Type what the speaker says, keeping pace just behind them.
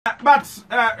But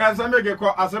as I make a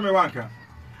call, as I may wanka.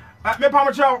 Me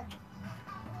Pamacho.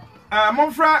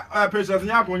 Monfra, Patience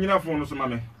Yako, you know, phone to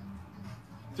mammy.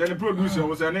 The producer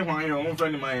was anyone, your own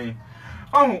friend of mine.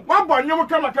 Oh, what boy, you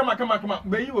come,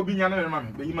 but you will be young and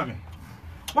mammy, be mammy.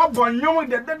 What boy, you will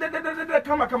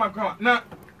come. Now,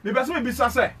 the best may be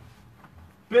Sasse.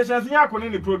 Patience Yako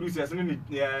in the producers and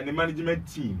the management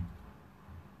team.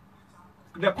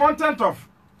 The content of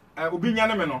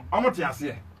Ubinyanameno,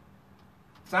 Omotiasia.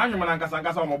 Sanyaman and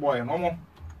Casangasa, my boy, and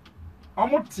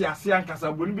Omotiasia and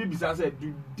Casa wouldn't be bizarre.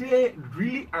 Do they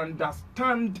really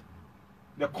understand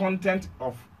the content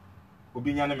of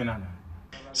Ubinyanamena?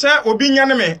 Sir,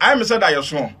 Ubinyaname, I'm said I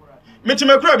assume.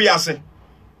 Metimakrabiase.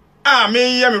 Ah,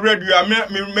 me, yam radio,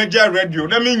 me major radio,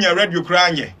 let me your radio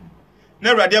crying.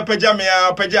 Never dear pajama,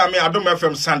 I don't know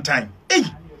from sometime. Eh,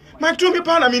 my 2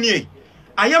 pound a minute.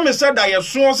 I am said I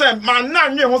assume, sir, man, now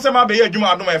you want some baby, you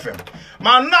are no FM.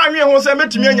 Man, now you want some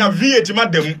met me and your V8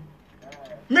 madam.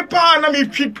 Me pa na me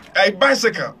treat a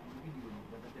bicycle.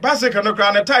 Bicycle no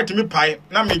crown a tie to me pie,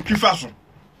 na me fashion.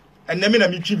 And then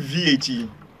me treat V8.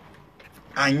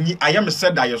 I am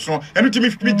said I assume, and to me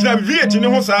V8 in the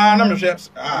house, and I'm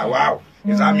ah, wow,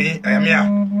 is that me? I am here.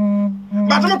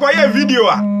 But I'm quite a video.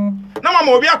 Now I'm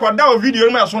over here, video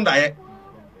in my Sunday.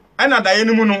 And I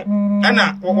any mono, and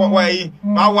why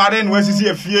warren was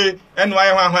here fear, and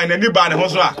why anybody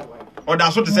was or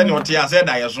that's what to send what I said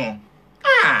I assume.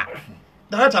 Ah,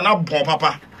 that's an up,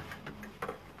 papa.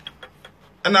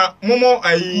 And now, Momo,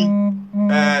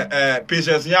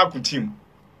 Patience Yaku team.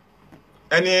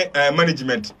 Any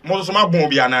management, most of my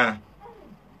bombiana.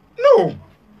 No,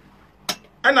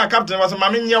 and our captain was a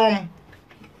mammy yum.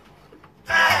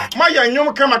 My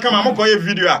young come, I'm going to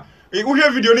video. We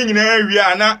have video in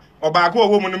area or back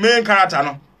woman, the main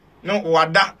character. No,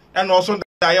 what that, and also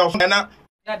die off.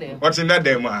 What's in that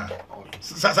day, ma?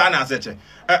 Sasana said,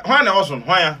 why also,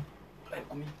 why?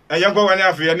 A young woman,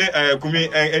 Kumi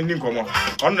and Ninkomo,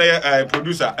 on the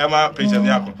producer, Emma Patience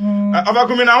Yako. About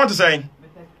Kumi, I want to say.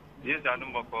 Yes, I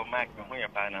don't know for Mac when you're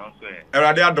fine. I swear.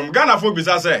 Eradiadum Ghana for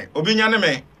Bizase,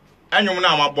 Obinyaneme, and you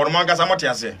now, Bormaga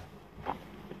Samotiase.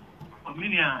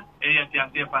 Obinia,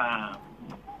 AFTF.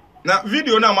 Now,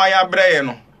 video now, my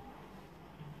brain.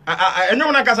 I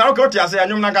know Nakasakotia say, I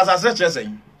know Nakasa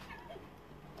saying.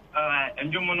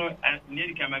 And Jumono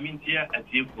nearly come here at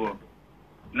T4.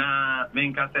 Now,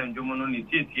 main cast and Jumono is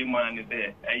T1 is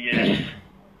there.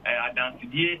 I dance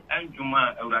today and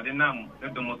Juma, Radinam,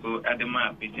 the Moto at the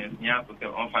map, Patience,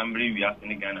 Yaku, on family, we are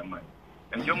in Ghana.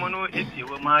 And Jomono, if you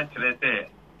were much less,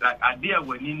 like idea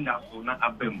when in that so not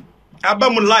Abem.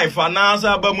 Abam life, and answer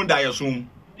Abamu Diasum.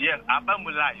 Yes,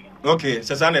 Abamu life. Okay,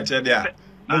 Sasana said there.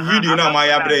 Video now,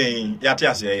 my brain,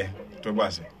 Yatias, to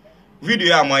was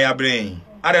video, my brain.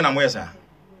 I don't know where, sir.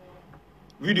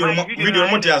 Video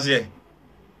Motias.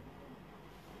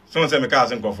 Someone said, my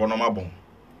cousin go for no more bone.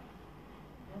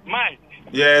 Mike.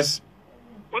 Yes.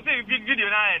 What's the video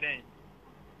now?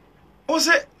 What's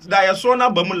it? That I saw now,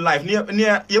 Bamu life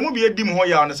near you will be a dim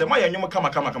hoya and say, my young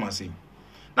come see.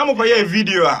 Now, a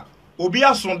video.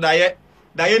 Obia son diet,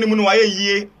 Diane Munuaye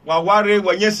ye, while worry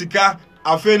when Jessica,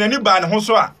 I'll fail any band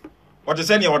Hosoa. What to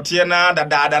send your Tiana, that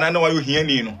dad, and I know you hear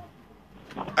Nino.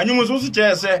 And you must also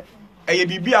say, a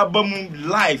BB Bamu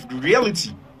life,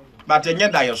 reality. But a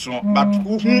yet die so, but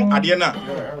who Adiana,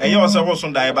 a yourself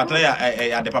also die, but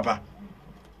at the papa.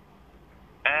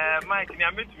 Mike, me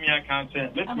a cancer,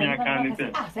 let me a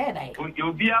cancer.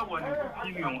 You'll be our one,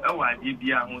 our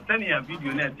idea, who send you a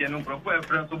video net, and proper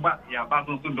friends to back your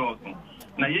battle to Dawson.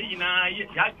 Now, me,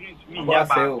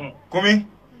 come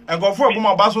and go for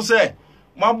my basso say,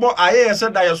 my boy, I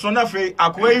said that your son of a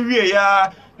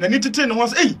aquay, the need to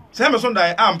was, eh, Samson,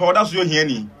 I am, but that's your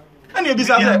hearing. And you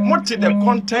decide what the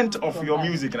content of your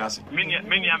music, Nasi. Many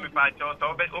am a part of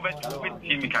over with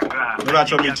him.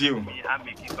 Congrats with you. I'm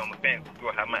making some sense to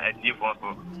have my idea for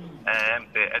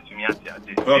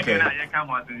okay. I come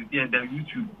out to the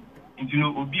YouTube. Into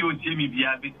no Obio Jimmy be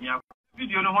a bit me.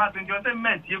 Video no what and just a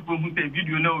man here who say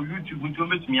video no YouTube to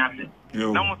make me after.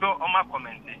 No more on my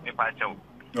comment if I tell.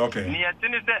 Okay. Near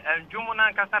Tennessee and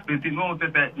Jumona Casa no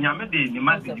said Yamade, you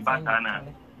must be Batana.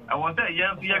 I was a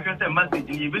young message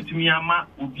in you to me, Ama,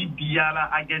 Ubi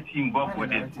Biala, I get involved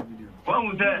with it. One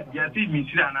was there, you see me,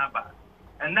 Shiranaba.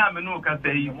 And now Meno can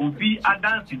say, Ubi a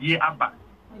dance to ye Abba,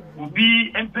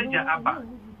 Ubi Empeja Abba,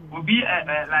 Ubi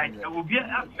like, Ubi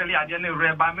actually I didn't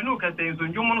read by Meno can say, so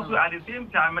you want to at the same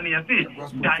time, and you say,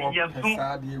 that you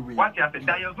soon, what you said,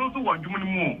 that you also want you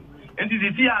more. And this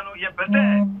is piano, yet, but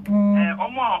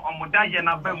Omo Omodaya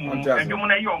Nabemu, and you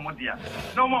want your Modia.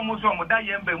 No more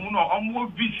Modia and Bemuno, or more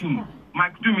vision.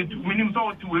 Mike do me minimum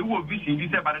so to we will vision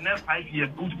this about the next 5 years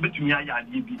between me and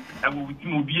you and we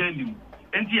will be ending.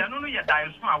 And I don't know yet I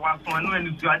was so I know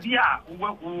and you idea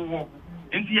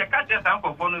and see a catch us out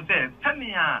for phone says tell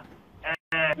me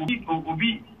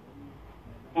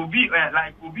Obi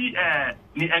like Obi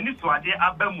any so ade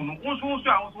abamu no so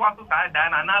waso side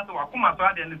dan na so wakoma so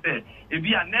ade ne say e bi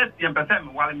a next year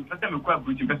person while me person me kwa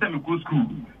bridge person me go school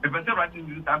me person writing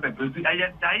this time person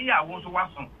aye dai a wo so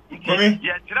waso ye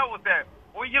kira wo say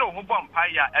o yire o bom pa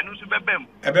ya enu so bebam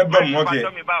okay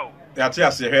ya ti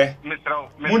ase he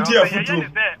munti afutu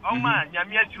o ma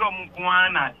nyame akiro mo nko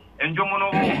na enjomo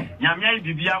no nyamia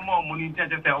bibia ma omuni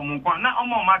tete omunko na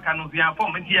omo maka no ya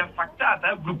form nti e factor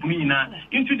that group ni na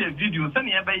into the video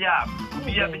sani e be ya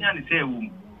obi ya benya ne say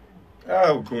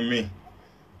wo Kumi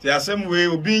ti asem we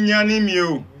obi nya ne mi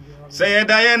o se ye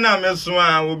da ye na me so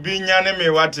a obi nya ne me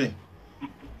wate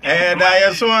da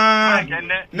ye so a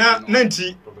na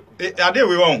nti ade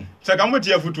we won se ka mo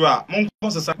ti afutu a mo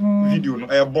nko sesa video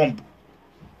no bomb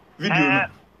video no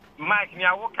Mike ni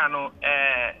awoka no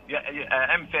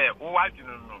mfe wo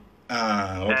wadwunu no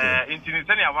okay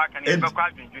intinise ni awaka ni be kwa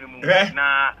adwunu mu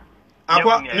na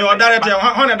akwa ni o direct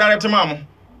ho na direct mamo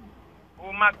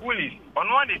o Mark Willie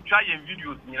ono wa dey try your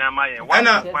videos nyina ma ye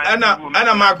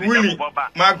ana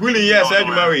Mark Willie yes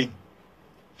adwuma we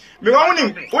me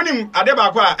wonim ade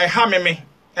ba kwa ha meme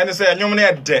ene say nyom na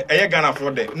ede eye Ghana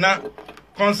for de na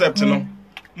concept no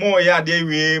mo ya ade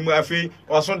wie mu afi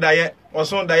oso daye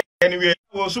anyway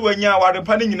so wanya wade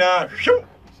pa ni nyina hwe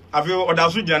afi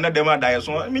odaso gina na dem adaye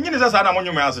so me nyine sasa na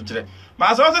monwom ase kire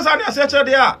ma so sasa na ase kire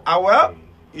de a well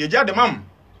ye ja de mam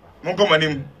mon ko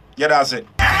manim ye da ase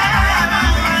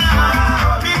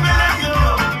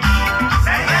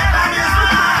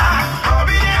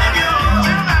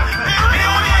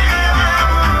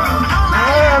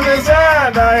me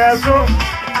say da ya so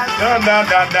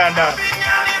da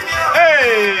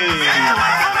hey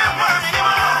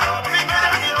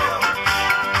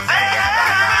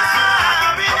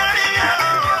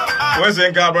Where's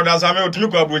the car brothers? I'm out to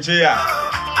look up with you.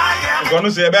 I'm going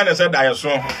to say, Ben said, I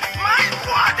saw.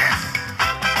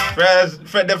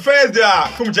 The first day,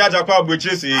 Kumchacha called with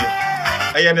you.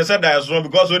 I said, I saw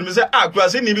because when we say,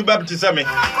 cross in the baptism,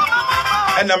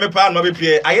 and I'm a part of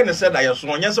it. I said, I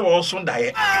saw. Yes, I was soon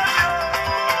die.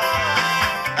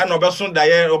 And Oberson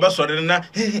die, Oberson,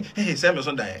 hey,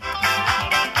 Samuelson die.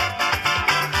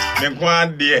 Then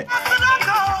one dear.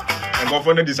 And go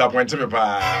for the disappointment.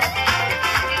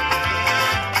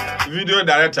 Video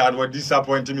director was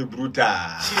disappointing me brutal.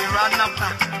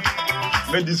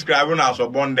 Me describe as a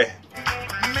bonde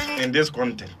in this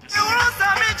content.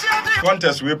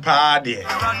 Contest we party.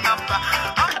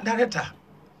 Director,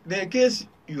 the case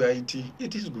you are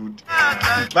it is good.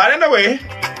 But anyway,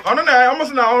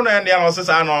 almost now and the analysis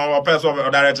I know a person of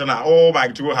director now. Oh my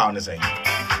 2 how to say.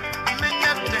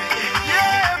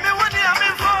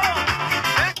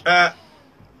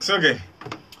 It's okay.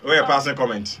 We are passing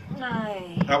comment.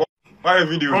 Why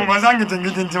video? Oh, was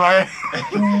getting to my.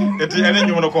 It's any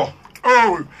you want to call?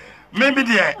 Oh, maybe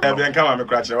dear. I've been coming to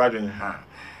crash. Why do you?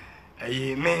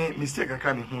 I may mistake a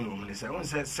coming home. They say, one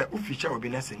says, official will be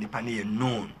less in the panel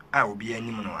known. I will be any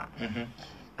more.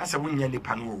 That's a winning the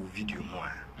panel video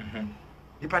more.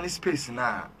 The panel space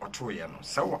now or 2 years.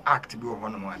 So act to be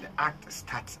one more. The act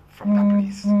starts from that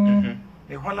place.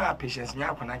 The honor patients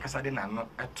now when I didn't know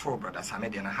at 2 brothers. I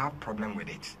made and I have problem with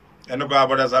it. And go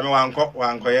about as I one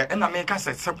coy, and I make us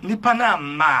say, Nipana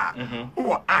ma,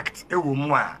 or act a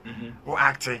woman, or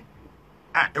act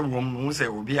a woman who say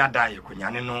will be a die,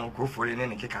 Kunyano, go for it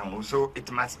in a kick. So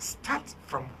it must start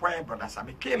from where brothers I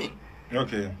became in.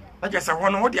 Okay. I guess I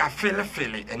want what I feel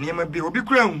it, and you may be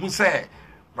grown who say,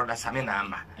 Brother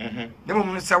Saminama. The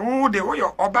woman say, oh, they were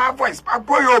your oba voice, I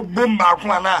go your boom back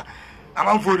one.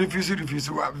 I'm for refuse to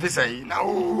visit.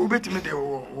 Now, bet me the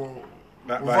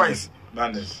voice.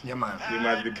 Bandits. Yeah, man. You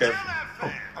must be careful.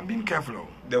 Oh, I'm being careful.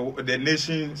 The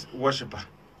nation's worshipper.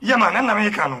 Yeah, man, and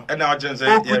American. And now, Jen said,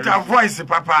 oh, put a voice,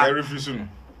 Papa. I refuse.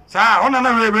 Sir, on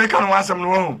another American wants some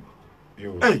room.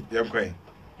 Hey, you're quite.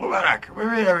 Mubarak,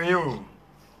 where are you?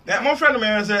 That my friend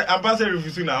may say, I'm passing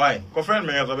refusing now. I, friend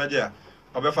may have a better.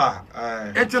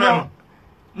 Obefa. It's no.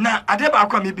 Now, I never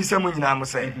come maybe someone in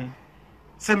Amos.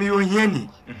 Send me your yenny.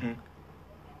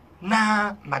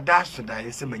 Now, my dash to die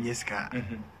is a maniska.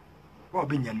 Well,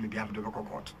 being maybe I'm the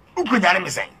court. Who could I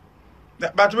say?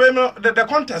 But we know the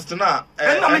contest now.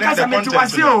 And I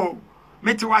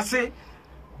make to say,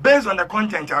 based on the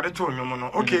content of the tone,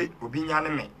 okay, Ubin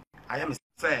me. I am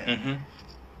saying.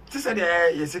 This is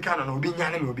the yes, can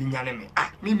Ubin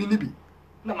Ah, me,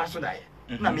 no, my so die.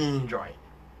 Not me enjoy.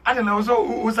 I don't know, so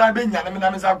who's I been Yanam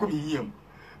and I could be him.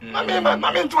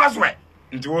 Mami to as well.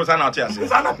 Into what's an artist.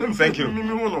 Thank you.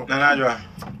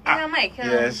 Nana, Mike,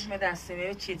 yes. That's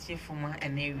a cheat for my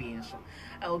area. So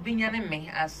I will be me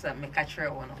as me catcher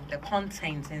one of the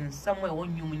content in somewhere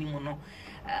one you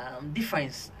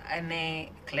difference and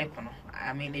a clip.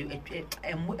 I mean,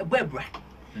 a web.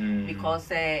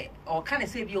 Because or can I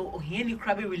say you any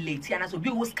crabby related and as we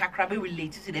was crabby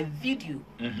related to the video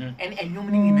and you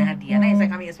mean in idea and I say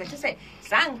come expect to say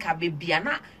sanka baby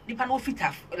ana nipa no fit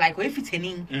like if it's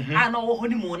any and no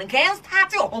honeymoon can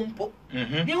start your home po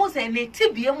they was say na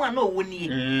tibia mu na woni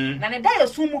na ne da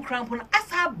yaso mu cramp no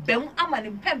asa bem ama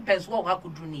ne pempens wo ha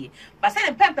kodru ni ba say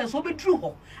ne pempens wo be dru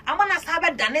ho ama na sa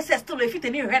be dane say still if it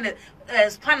any hwe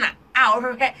spanner ah o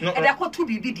hwe e da ko to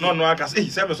bibi di no aka say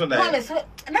say me so na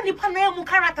na nipa na mu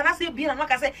character na say bi na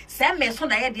aka say say me so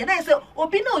na ye de na say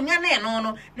obi na onya na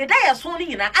no ne da yaso ni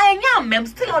nyina anya mem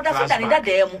still order so that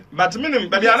da mu but minim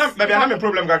baby ana me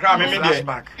problem kakra me dey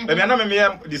baby ana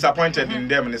me disappointed in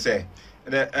them, they say.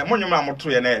 The monument moto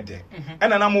ye na ede.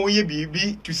 And na mo ye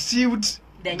bibi to suit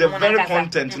the very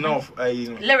content of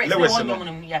lyrics no.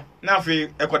 Na fi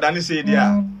ekodani say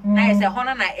dia. Na say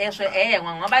hono na e so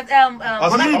wan but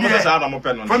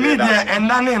for me there and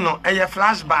nane no e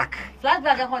flashback.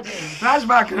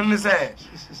 Flashback no say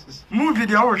movie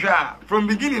dey o hwa from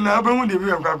beginning na obehu dey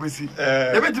we kwakwesi.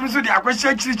 E betimi so dey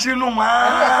akwahia chirichiri no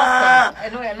ma.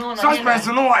 Suspense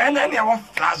no and then e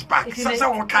flashback.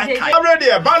 So we kai already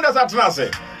bandas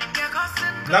atnase.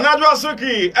 Nanadwa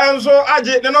Suki Enzo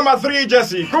Aji the number 3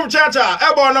 Jesse Kumchacha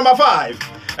Ebo number 5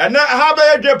 and then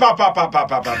Habe papa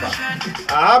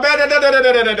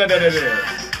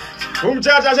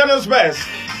Kumchacha channel space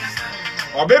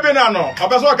or baby nano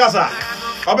obeso kasa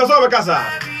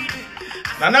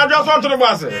Nanadwa son to the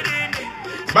boss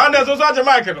bandas so such a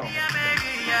mic no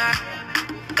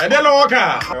and then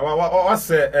what's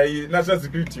national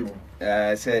security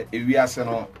say ewiase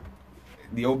no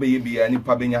the obey be any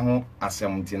pabenya ho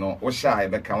asem no wo sha e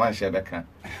beka wan sha beka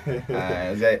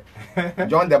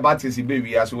John the Baptist be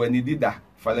wi aso when he did that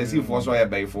Pharisee for so e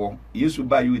be for Yesu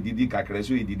ba you didi kakra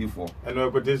so e didi for and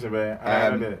no quotation be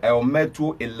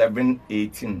Matthew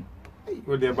 11:18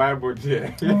 with the Bible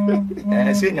there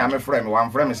say nyame frame wan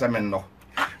frame se men no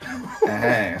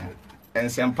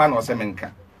ensempa no se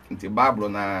menka nti Bible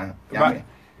na yame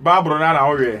Bible na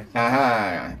wo we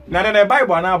na the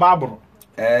Bible na Bible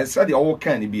said the old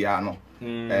can be no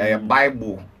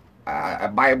Bible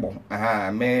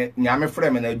me nyame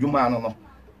frame na adwuma no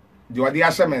the odi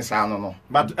asem sa no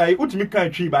but utimi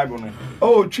kan tree Bible no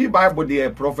oh tree Bible the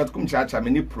prophet Kumchacha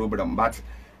many program but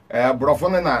brofo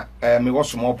na me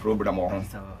was small program ho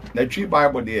na tree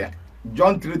Bible there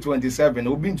John 3:27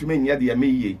 obi ntumi nya de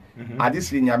ameye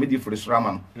adisi nyame di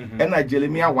frisraman na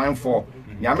Jeremiah 1:4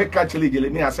 nyame ka chele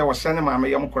Jeremiah say wo hyene ma me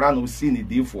yam kora na osi ni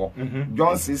difo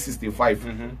John 6:65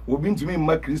 obi ntumi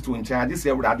ma Kristo ncha adisi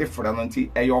ewurade frɛ no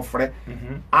nti eyo frɛ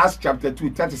Acts chapter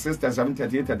 2:36 37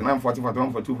 38 39 40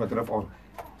 41 42 43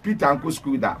 Peter uncle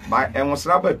school that by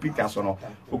enwosraba Peter so no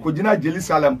okogina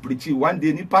Jerusalem preach one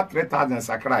day nipa 3000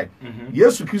 sakrai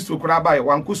Yesu Kristo kora ba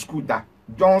uncle school that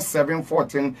John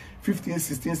 7:14, 15,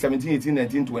 16, 17, 18,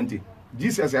 19, 20.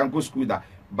 Jesus uncle school that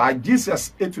by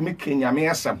Jesus etumi Kenya me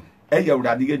asam eya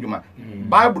urade adwuma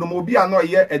Bible mo bi ano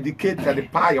ye educated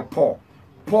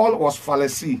Paul was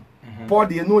Pharisee Paul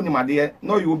de no nimade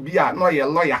no you be no ye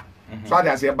lawyer so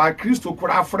that say by Christo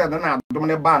kura friend na adom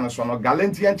ne ba no so no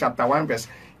Galatians chapter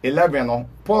 1:11 no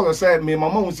Paul say me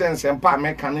mama hu say nsempa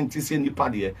me kan ntise nipa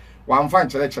de wan fan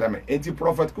kire me enti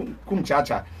prophet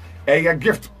Kumchacha a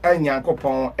gift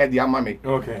Yankopon Eddie Amami.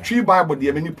 Okay. Tree Bible,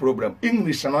 the many program.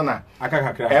 English and honor.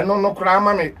 And no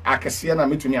cramame, I can see and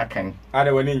meet me a can.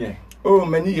 Oh,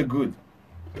 many are good.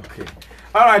 Okay.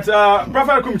 All right,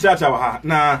 Prophet Kumchacha.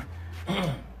 Now,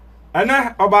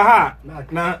 Anna Obaha.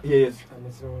 Now, yes.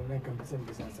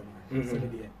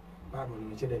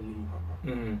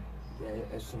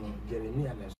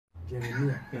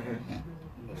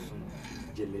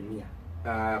 Jeremiah.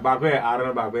 Bagwe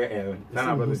Aaron Bagwe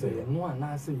Nana Bagwe no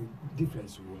na say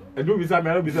difference wo edu bisa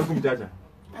me no bisa Kumchacha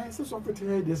I say something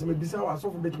here this me bisa wa so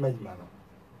for bet my man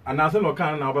ana say no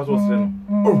kan na obaso sere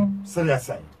no oh serious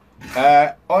say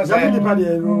on say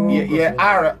ye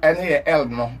R and ye L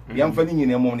no yam fa ni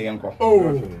nyina mo ne enko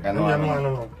oh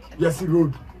no yes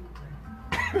road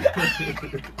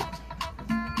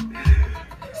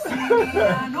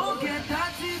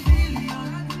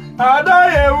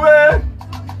Adayewe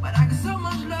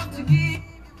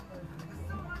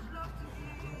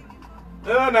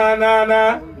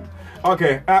na.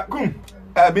 Okay. Kum.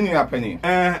 Bini apeni.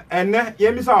 And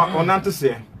ye mi sa onante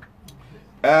se.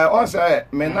 On say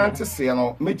me nante se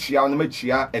no mechia no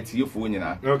mechia etiefo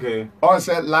nyina. Okay. On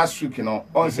say last week no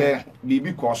on say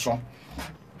bibi koso.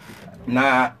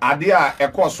 Na ade a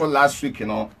ekoso last week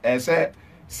no say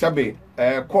sebe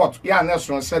court ya na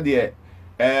so say de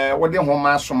wode homa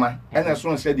asoma ena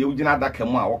so say de ugina adaka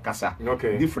mu a wokasa.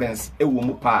 Difference ewo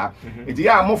mu pa. Iti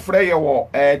ya mo frɛ ye wo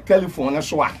telephone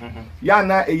so a. Ya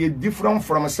na e different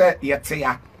from say yete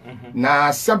ya.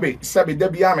 Na sebe da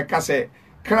bia me ka say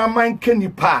kraman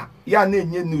kenipa ya na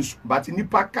enye news but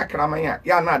nipa ka kraman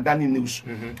ya na adani news.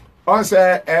 On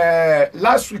say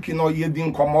last week no ye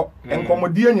din komo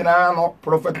enkomodie nyina no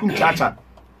prophet Kumchacha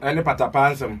ne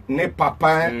papa ensem ne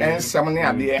papa ensem ne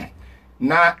ade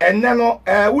na enne no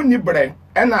woni bre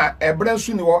na ebre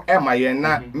nsu ni wo emaye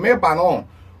na meba no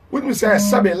woni say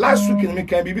sabe last week ni me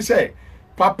kan bibi say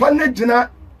papa na gina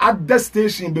at the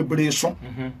station bebre so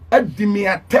adimi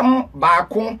atem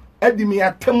baako adimi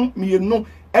atem mienu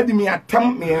adimi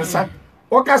atem miensa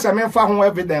o ka se me fa ho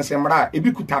evidence mra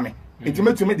ebi kutame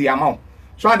intimately the amount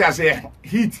so that say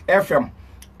Heat FM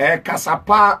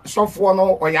kasapa sofo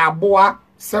no oyaboa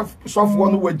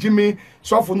sofo no wajimi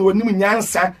sofo no onim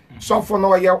nyansa sofo no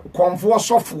oye konfo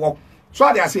sofo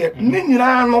so that say ni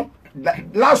nyina no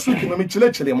last week no me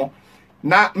chile mo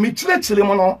na me chile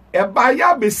mo no e ba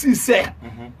ya besi se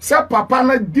papa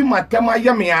na di matema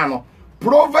yemia no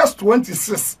Proverbs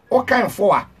 26 o kan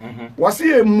fo a wose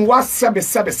emuwa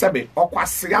sebe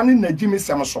okwase ane najimi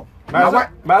sem so na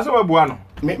ba so babua no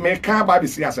me kan ba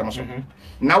besi asem so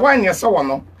na wanye se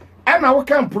wono e na wo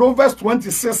kan Proverbs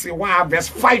 26 wa verse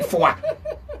 5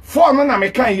 4 no na me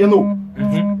kan ye no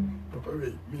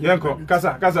yanko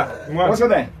kasa what's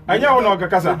that anya wo no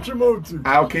kasa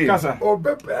okay kasa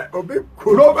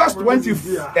Proverbs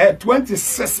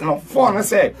 26 no 4 no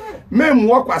say mem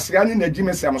wo kwase ane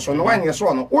najimi sem so no wanye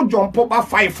so no wo jompo ba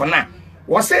 5 na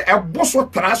wo say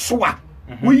eboso tra so a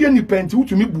wo ye ni penti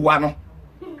utumi bua no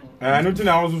no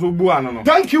tina wo so bua no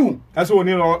thank you that's what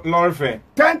ni lorry fair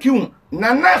thank you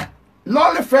nana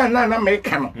lorry fair na me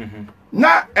kan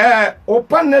na o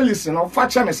panelist no fa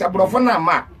cha me se brofo na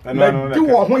ma di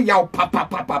wo ho yaw papa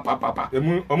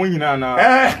omo nyina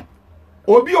na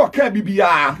obi oka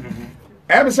bibia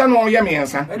be se no ye me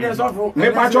ensa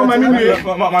me pa cho ma minue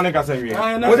ma ne ka se wie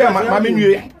o de ma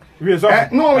minue wie so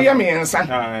no ye me ensa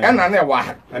e na na wa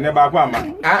ene ba kwa ma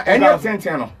enye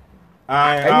tenten no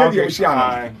enye di ehia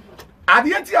no ade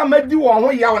enti amadi wo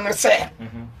ho yaw ne se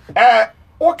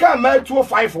o ka ma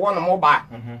 251 mo ba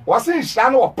wose nhia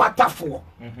no patafo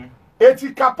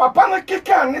eti ka papa no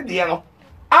keka ne de no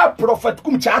a prophet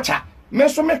Kumchacha me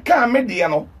so me ka me de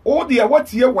no o de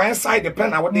watie one side pen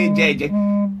na wo de jeje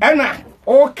ena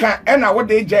o ka ena wo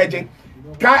de jeje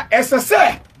ka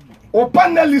esese o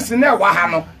panelist na wa ha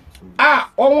no a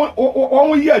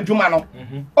on yi adwuma no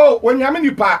o onyame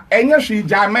nipa enye hwe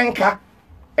jamenka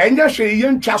enye hwe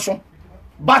ye ntwa so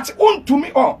but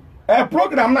untumi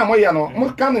program na moye no mo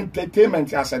kan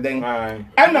entertainment aseden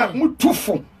ena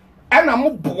mutufu ena mo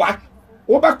boa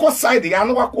wo be ko side ya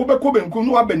no wo be ko benku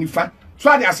no abanifa so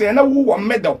ade ase na wo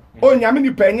medal o nyame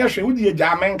ni penye hwe wo die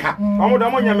jamenka omo da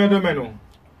mo nyame do me no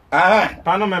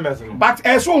pano members no but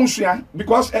so unsua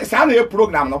because sa na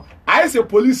program no I say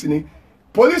police ni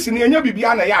enya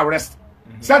bibia na ya arrest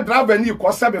say driver ni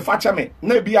ko sabe facha me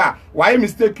na bia why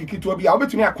mistake kito bia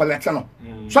obetumi collect no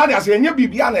so ade ase enya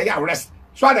bibia na ya arrest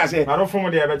so ada say aro fom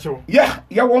de ebe chew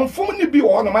ya won fom ni bi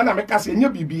wo no na me ka say nya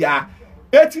bibia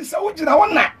eti se wo gina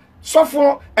wona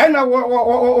sofo ena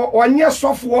onye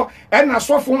sofo ena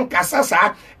sofo nkasa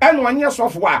sa ena onye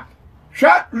sofo a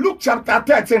hwa Luke chapter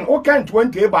 13 o kan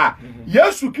 20 ba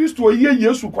Yesu Kristo ye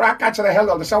Yesu kura ka kire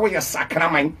hello de say wo ye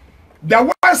sakraman the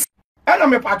was ena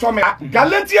me pacho me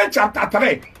Galatians chapter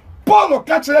 3 Paul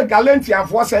ka kire Galatians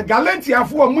for say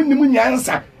Galatians for munnim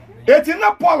nyansa eti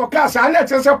na Paul ka sa na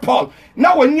say Paul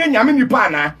na wonye nyame nipa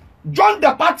na John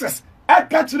the Baptist e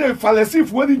ka kire Pharisee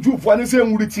fo di Jew fo ne say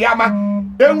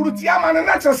enwurutiama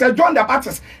na say John the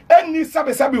Baptist eni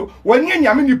sabe wonye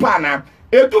nyame nipa na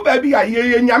edu ba bi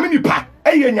ye nyame nipa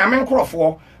ye nyame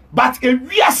nkrofo but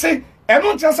ewiase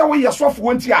eno nche say wo ye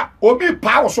sofo nti a obi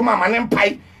pa wo so ma ne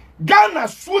mpai Ghana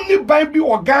suni ban bi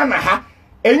o Ghana ha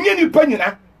enye nipa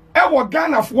nyina e wo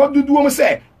Ghana fo duduom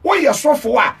say wo ye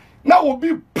sofo a na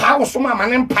obi pa wo so ma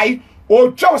ne mpai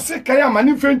o twa se kan ya ma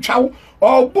ne fentwawo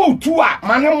o bo tu a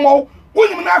ma ne mo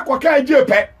wonim na akoka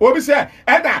ajepe obi say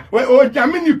eda o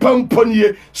nyame nipa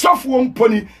mponie sofo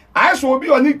mponi aiso obi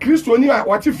oni Kristo ni a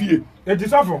watifie enti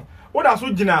sofo wo da so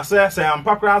gina se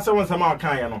ampakra se won sama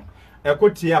kan ye no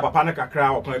ekotie papa ne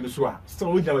kakra wo kan bi so a se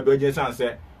wo gina ba je san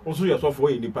se wo so ye sofo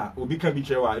ye nipa obi kan bi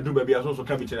kire wa edu ba bi aso so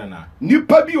kan bi kire na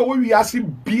nipa bi o wi ase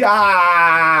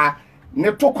bia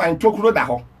ne to kwan tokuro da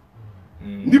ho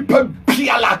nipa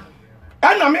biala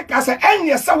ana me ka se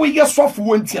enye se we ye sofo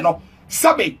wonti no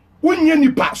sabe wonye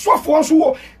nipa sofo nso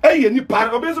wo eye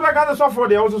nipa obi so be ka sofo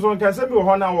de wo so nka se bi wo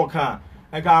ho na wo ka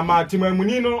nka ma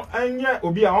timamuni no enye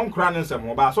obi a onkra ne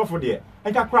nsem ba sofo de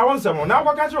nka kra won nsem na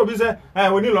wo ka kire obi se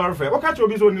oni lord fe wo ka kire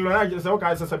obi se oni lord na se wo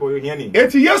ka se bo hia ni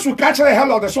eti yesu ka kire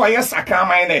hello de so aye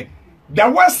sakraman ne the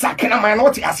word sakraman no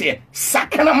ti ase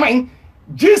sakraman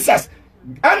Jesus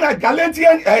and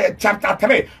Galatians chapter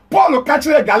 3 Paul catch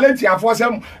Galatians for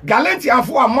some Galatians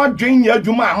for a more dream year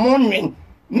juma morning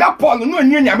na Paul no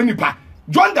nyame nipa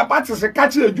John the Baptist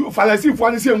catch the Jew Pharisee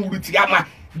for the same wuritiama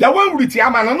the one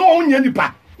wuritiama no onye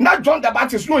nipa na John the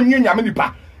Baptist no nyame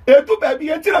nipa edu baby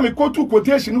entina me quote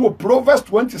quotation wo Proverbs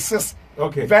 26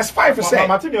 okay verse 5 say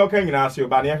Martin you can nyina say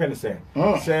ba na yake ne say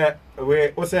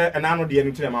we o say enano de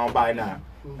enu tina ma buy na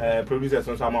producers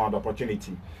so am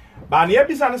opportunity ba na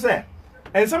ebisa ne say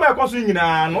ensema ekoso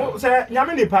nyina no say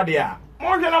nyame nipa de a mo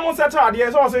hwe na mo settle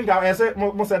ade so say nka say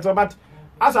mo settle but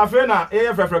as afa na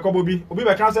frefre kobo bi obi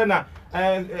be kan say na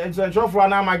for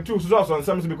na mic 2 so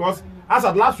nsem because as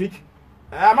at last week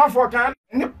am for kan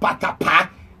ni patapa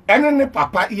ene ni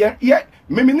papa ye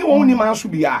memi ni won ni man so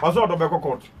bia oso do be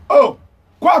court oh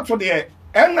court de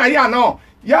ena ya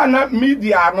na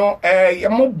media no ye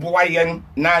mo boa yen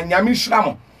na nyame hira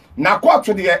mo na court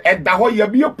de eda ho ye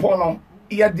bie pono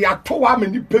ye de atowa me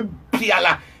ni pe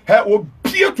biala he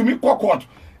obie to me court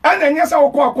ena nyesa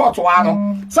wo court wa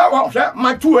no sa wo hwe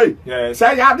ma tu e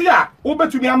say ya de a wo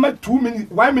betumi ama 2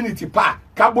 minutes 1 minute pa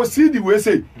ka bo see the we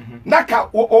say na ka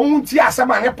ohun ti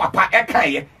asema ne papa e kan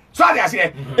ye so they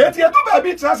say eti edu ba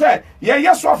bi tira say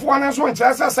ye sofo an so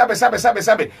ntira say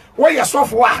sebe wo ye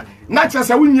sofo a na tira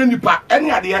say wunye nipa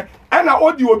ene ade e na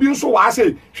odi obi nso wa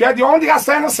say hwe de on de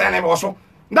asen sen me so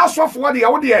na sofo de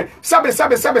wo de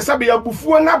sebe ya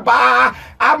bufuo na ba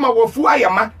ama wofu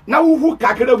ayama na wuhu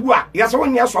kakra gu a ye so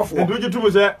wonye sofo edu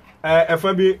jitu say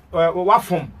efa bi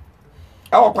wafom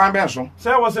ewo kwan ben so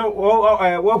say wo say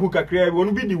wo hu kakra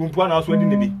wonu bi di wumpu na so adi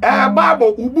ne bi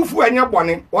babo ubufu enye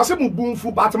bone wo say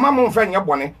mubumfu but mama mfa enye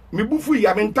bone me bufu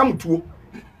ya mentam tuo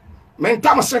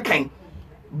mentam sekan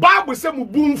babo say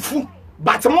mubumfu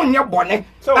but mo nye bone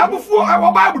abufu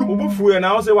wo babo ubufu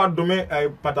na wo say wadome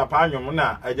patapa anwom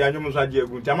na ajanwom so age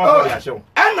agu ntama ko ya hyew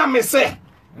ena me say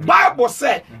babo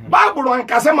say babo ron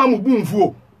kase ma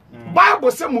mubumfu babo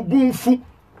say mubumfu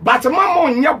but mama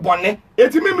onye bone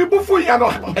eti me bufu ya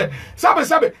no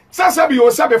sabe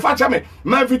yo sabe facha me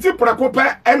ma fiti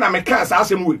prekope ena me kan sa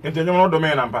asem we entenyo no do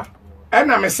me na mpa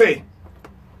ena me say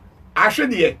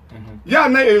ahwede ya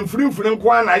na emfrimfrim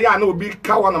kwa na ya na obi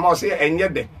ka wona ma say enye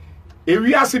de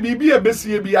ewi ase bibi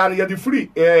ebesie bia na ya de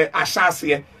free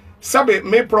ahyase sabe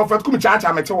me prophet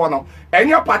Kumchacha mete wono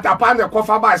enye patapa na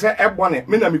kofa ba say ebone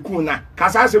me na me ku na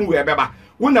kasa asem we ebeba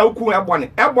wo na ku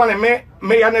ebone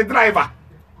me ya ne driver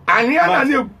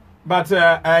but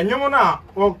nyum na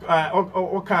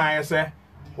o kan say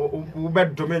wo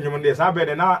bed to me nyum dey say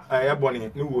bed na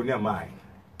ebone ni wo ni amai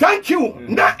thank you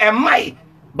na emai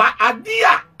ba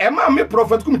adia ema me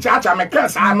prophet Kumchacha me kan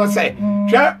sa no say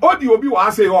hwe odi obi wa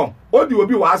say ho odi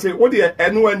odi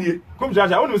enu anie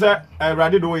Kumchacha wonu say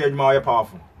Awurade do ye adwuma o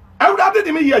powerful Awurade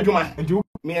de me ye adwuma nti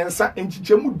me ensa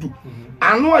enchichemu du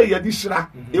ano aye di hira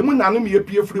emu nanu me ye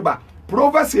pie firi ba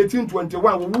Proverbs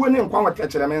 18:21 wo ne nkwa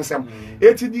watakere me nsem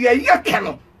eti de ye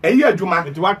keno eye adwuma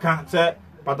nti waka say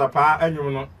patapa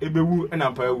anwum no ebewu na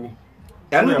mpa ewu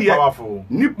eno de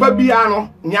nipa bia no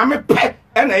nyame pe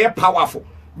na ye powerful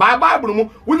Bible mu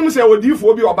wonim say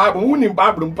odifo bi o Bible mu nim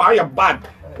Bible mu pa ye bad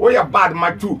o ye bad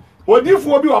ma too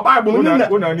odifo bi o Bible mu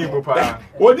na ni bo pa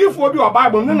odifo bi o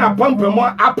Bible mu na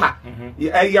pampamu apa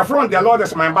ye from the Lord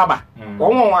is my baba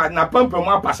won na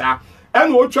pampamu apa sa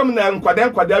ene o twam na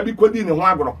nkwada bi kodi ne ho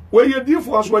agoro we ye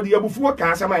difo so de abufuo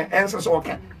kan asema ense so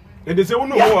ka ende se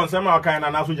wonu wo nsema kan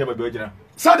na so jeba gina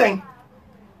sudden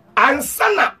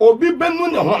ansana obi benu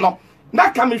ne ho no na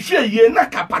ka me hwe ye na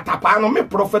ka patapa no me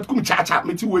prophet Kumchacha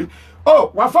meti we oh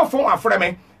wafafon afre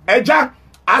me eja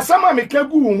asama me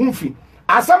kagu hu fi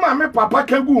asama me papa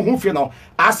kagu hu fi no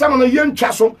asama no ye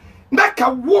ntwa so na ka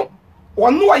wo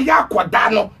ono ya akoda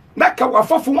no na ka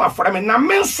wafafon afre me na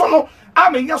me nso no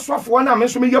ame yesofo na me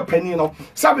nso me ye pani no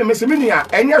sabe me se me nia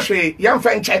enye hwe ye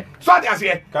mfa nche so ade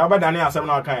ase ka ba dane asem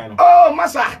na kan no oh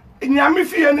masa nyame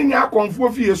fie ni nya konfo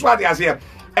fie so ade ase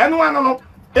eno ano no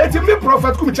eti me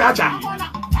prophet Kumchacha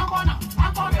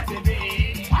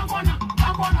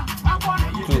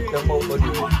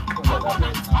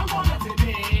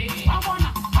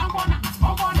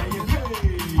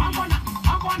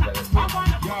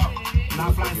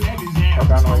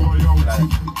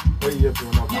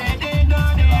Yeah, they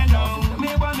know, me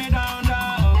want me down.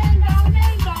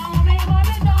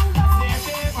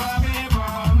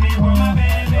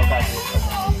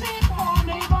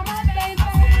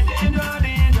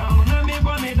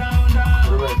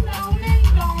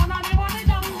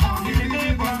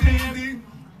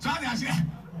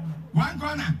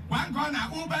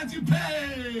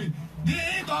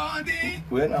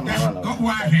 we na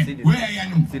where ya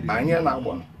no anya na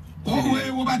agbo no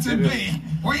we ba te be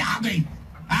o ya be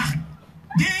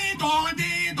di do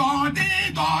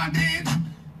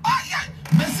aya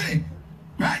bese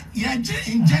right ya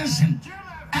je injection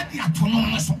at the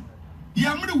atono so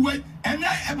ya mre we ene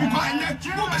e bi kwa ene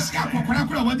wo be sika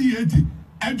kokora wadi yeti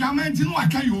adwament no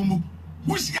aka yomo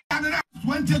wo sika na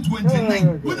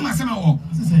 2029 wo ma se na wo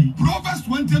Proverbs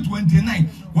 2029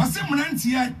 wase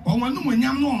mrantia onwanu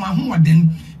monyam no ma hoden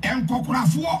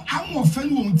enkokorafo amofa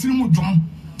no ontiri mu dwom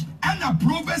ana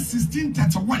Proverbs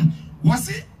 16:31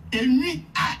 wase enwi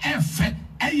a efe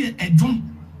eye edwom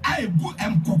a egu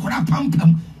enkokora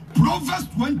pampam Proverbs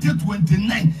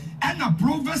 20:29 ana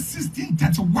Proverbs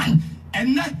 16:31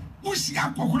 ena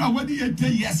usia kokora wadi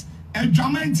 8 years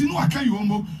adwament no aka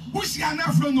yomo usia na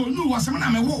afro no nu wase na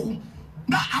me wo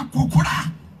na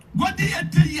akokora wadi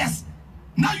 8 years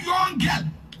na young girl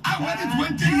I wadi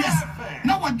 20 years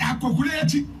na wadi akokora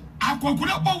echi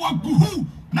akokora bo waguhu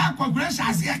na akokora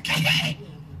shase keke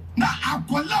na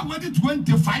akola wadi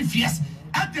 25 years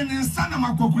ade ne sana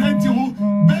makokora enti ho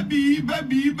baby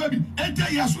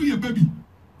 8 years wo ye baby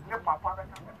ne papa be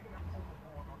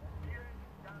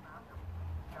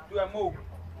do emo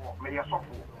me ye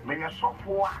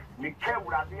sofo a me ke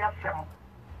urade asem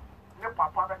ne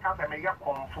papa be ka me ye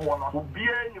komfo no obi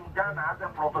enyum Ghana as a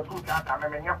prophet Kumchacha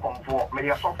me ye komfo me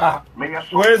ye sofo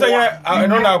where is I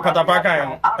no na katapa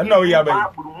kan no ya be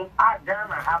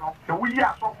Ghana ha no se wi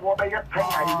ya sofo be ye ten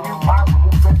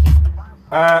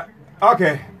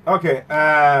okay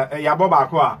ya boba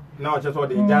ko a na o che so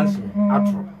the Johnson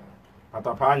atro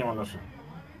katapa anyo no so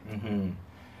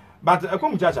but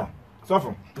Kumchacha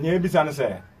sofo nye bisa ne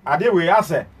se ade we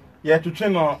ase ye twetwe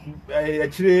no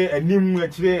akire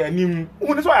anim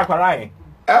unu so yakwaran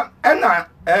ena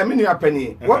me nua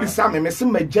pani wo bisa me se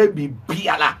magya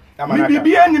bibiala me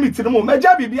bibia ni mitiri mo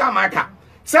magya bibia amaka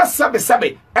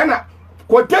sebe ena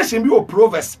quotation bi o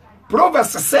Proverbs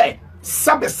say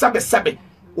sebe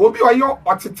obi oyo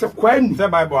otete kwani se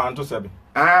Bible anto sebe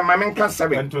ma men kan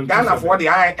sebe Ghana for the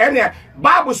ene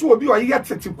Bible so obi oyo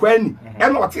tete kwani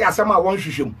ena ote asema won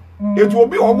hwehwem etu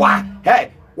obi owa hey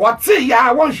wati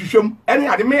ya won hwehwem ene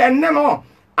ade me enne no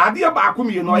ade ba ko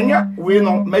mi no enya we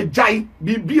no magyai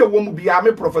bibia wo mu bia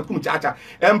me prophet Kumchacha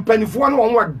empanifo no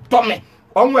won dome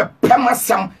on we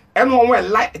pemasam ene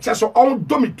won like cheso on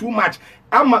dome too much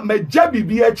ama magya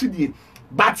bibia akidie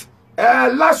but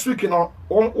last week no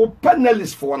on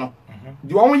panelist for no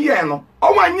the one year no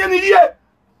on anya ni ye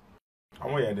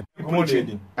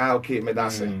okay me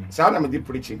that's it so na me dey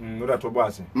preaching no that to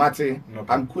boss Mate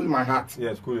I'm cool my heart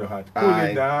yes cool your heart cool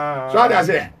it down so that's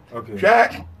it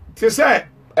okay to say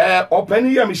open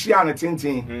here me share na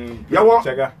tintin yawo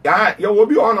yawo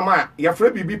bi on ma ya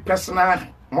fra bibi personal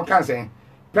mo kan say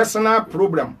personal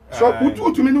program so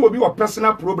utu me ni obi o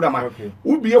personal program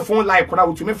u be phone like kora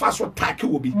utu me fa so take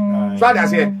obi so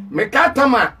that's it me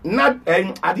katama na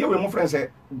ade we mo friend say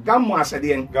gammo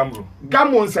asede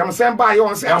gammo nsem ba ye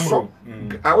on say aso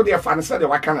awo de fa ne say de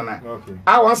wakana na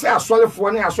a won say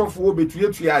asolefo ne asofo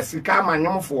obetuetua asika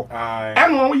amanyomfo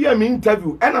eno ye me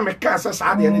interview ena me ka say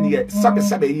sa de ne de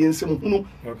sabe ye nsem hunu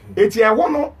eti e wo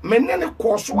no me ne ne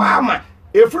koso ama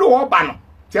efiri wo ba no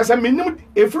tiasa menim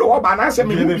efiri wo ba na say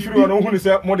me efiri no hunu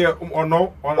say mo de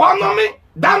ono me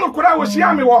dano kura wo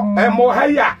sia me wo mo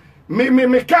haya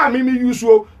me ka me use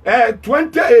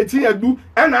 2018 adu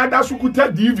ena ada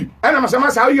sukuta DV ena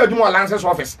masema sa you adum license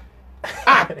office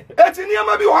eti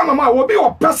niam bi ho ma wo bi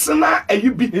o personal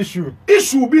ayibi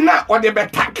issue bi na o de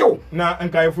betakew na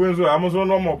nkaifo nso amoso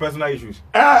no more personal issues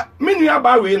me nua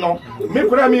ba we no me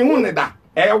kura me hu ne da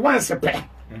once pe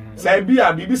say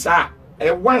bia bibi sa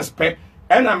once pe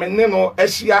ena me ne no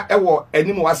ahia ewo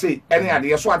anim wase ene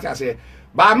ade so ate ase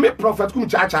ba me prophet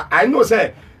Kumchacha I know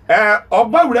say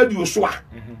oba wuradu so a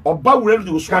oba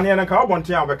wuradu so kan na ka obonte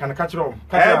a obeka na ka kire o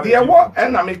de wo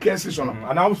ena me kensi so no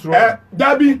ana usro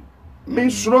dabi me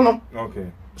suro no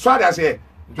okay so ade ase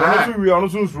we on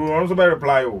so suro on so be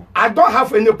reply o I don't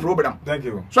have any problem thank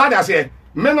you so ade ase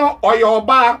me no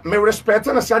oyoba me respect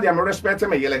na say me respect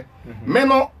me yele me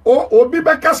no obi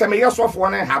beka se me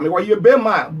yesofo na ha me wo ye be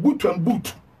ma boot and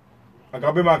boot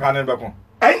aka be ma kan na be ko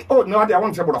no ade I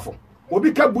want to borofo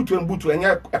obi ka boot and boot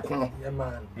enye ekono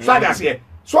so ade ase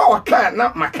so o ka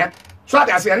na market so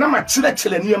ade ase na ma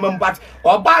chile ni am but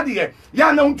oba de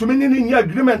ya na ntumi ni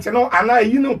agreement no ana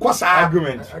yi ni nkosa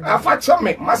agreement afa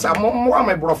cheme masa mo am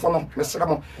borofo no mesere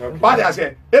mo but ade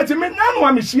ase eti me na no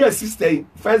am share sister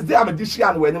first day am di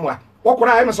share no anim a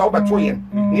wokora ai me so obeto yen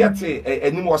yete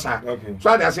anim wo sa so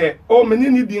ade ase o me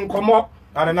ni di nkomo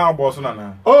ade na boss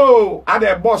na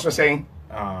ade boss saying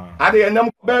ade enam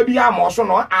ba bia mo so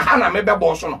no aha na me be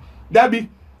boss no dabi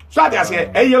so ade ase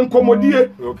eye nkomodie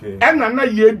ena na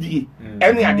ye die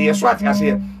ene ade so ate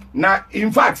ase na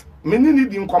in fact menini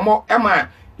di nkomo ema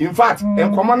in fact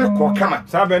nkomo ne ko kama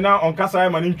sabe na on kasa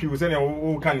ma ntwi wo se ne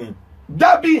wo kani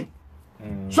dabi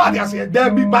so ade ase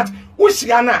dabi but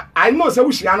ushia na I know say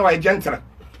ushia na wa gentle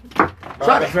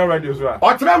so ade radio so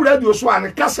o tra radio so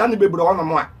an kasa ne bebre ono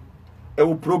mo a e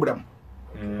wo program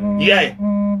yeah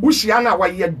ushia na wa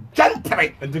ye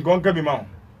gentle enti gonka bi ma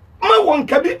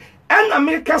wonka bi ena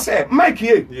me kasa mike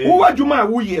ye wo adwuma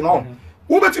wo ye no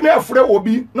wo betimi afre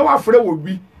obi na wa afre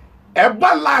obi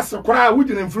eba last kora wo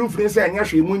gine mfrumfrin se enya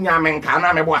hwe mu nya menka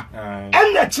na me boa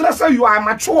ena kire say you are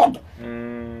matured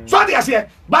so they say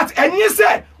but enye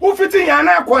say wo fiti yan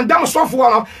na condemn sofo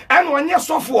no ena onye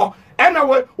sofo ena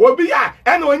obi a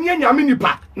ena onye nyame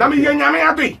nipa na me ye nyame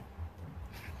ade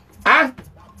ah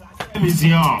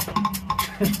Remission.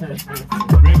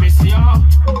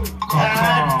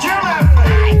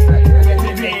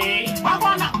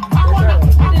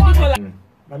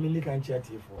 Mamili kan chat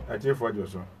for. Ati for jo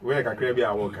so. We kakra bi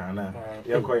awo kan na.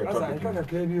 Ye ko ye topic. Asa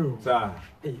kakra bi o. Sa.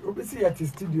 Obisi at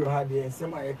studio ha de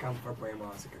ensem aye kan fa kwa ma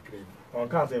asa kakra bi. On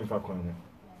ka se mfa kon no.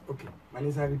 Okay.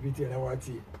 Manisa repeat na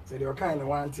wati. Se de o kan na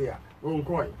wanti a. Won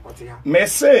ko oti ha. Me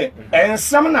say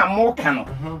ensem na mo kan no.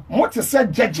 Mo te say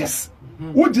judges.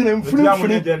 Wugine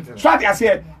mfrimfri. So ade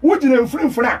ase wugine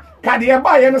mfrimfri a kade e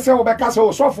ba ye no se wo be ka se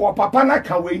o sofo papa na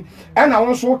kan we e na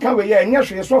won so ka we ye enye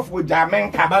hwe sofo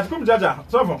Jamenka But Kumchacha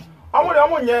sofo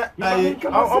omo nye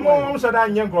omo so da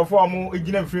nye nkrofo omo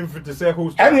egina mfrimfri te say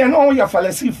host ene no ye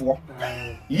falasifo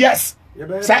yes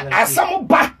sa asam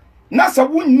ba na sa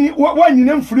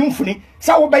wanyina mfrimfri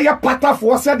sa wo be ye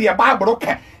patafo se de Bible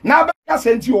ka na be ka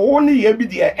senti o ne ye bi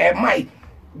de e mai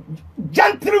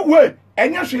gentry way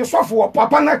enye hwe sofo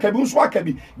papa na ka bi nso aka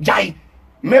bi jai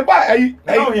me ba ai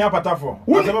no hia patafo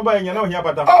asem ba enya no hia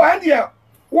patafo oh and yeah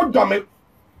wo do me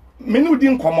no di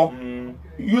nkomo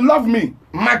you love me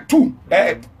mark 2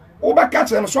 wo ba catch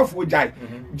them sofo jai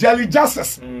jelly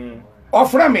justice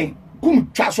offer me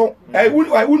Kumchacha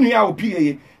unuya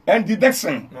opie and the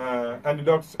Dixon and the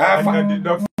dogs and the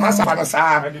dogs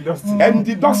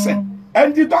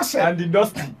and the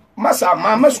Dustin masa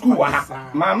mama school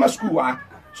wa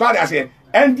so I say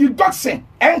and the Dustin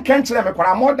and can't tell me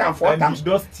more than 4 times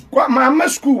kwa mama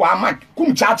school wa mark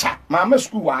Kumchacha mama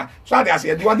school wa so I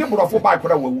say the one dey bro for back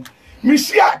kwa wu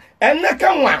misia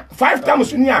eneka nwa 5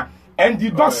 times nia and the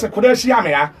Dustin kwa shia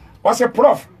me ya was a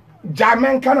prof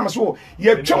Jamenka na so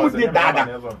ye twem de dada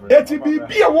eti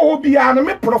bibia wo bia no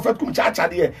me prophet Kumchacha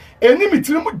de eni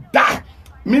mitirim da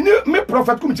me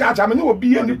prophet Kumchacha me no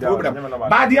obi any program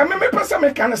ba de me pese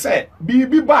me kan say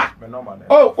bibi ba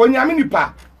oh onyame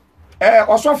nipa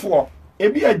osofo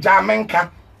ebi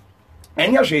Jamenka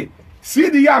enye hwe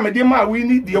CD ya me de ma we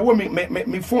ni de wo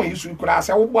me phone yi su kura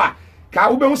say wo bo a ka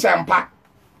wo be hu sempa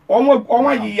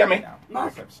onwa yiye me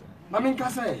na me nka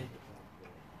say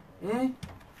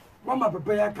Mama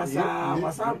prepare kasa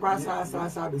wasa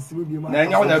kwasa be sibu bi ma na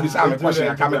nya wona bi sa me question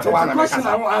aka me tewa na me kasa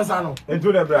question answer no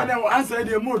into the bra and then answer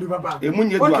dey mood papa emu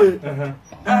nye do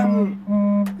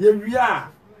ye wia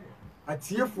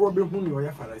atiefo be hu ni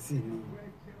oya farasi ni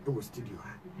e wo studio ha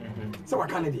so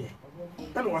waka ne de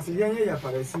and wase ye ya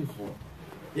farasi fo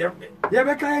ye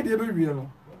be kan de be wie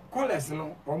no college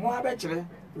no omo ha be kire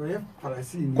oya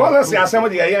farasi ni college asem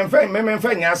de ye mfa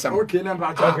nya asem okay na ba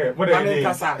okay what dey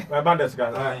kasa bandas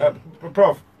kasa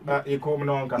prof e ko me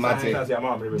no kasa say am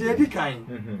am de di kan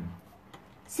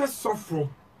se sofro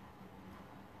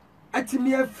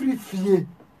atimi afri fie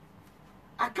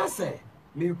akase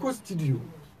me ko studio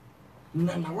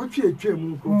na wotwe atwa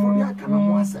mu ko fo bi aka na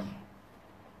mo asem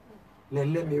na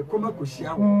le me ko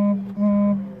makohia wo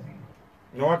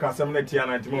no waka asem na tia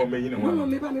na ntimo me yi ne ho no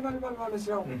me ba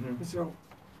mesrawo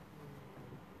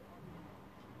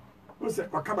Ose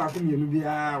wakaba ko mienu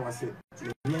bia wase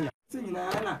se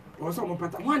nyina na wo so mo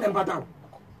pata mo na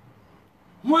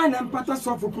mpata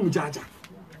sofo Kumchacha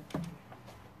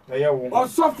wo o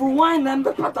sofo wan na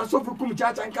mpata sofo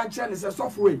Kumchacha nka kire ne se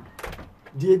sofo e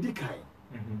die di kai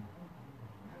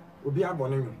obi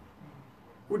abone nyu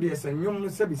wo de se nyum no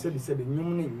sebi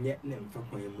nyum ne nye ne mfa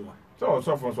kwan mu a so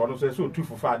sofo so no so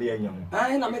tufu fa de anya ho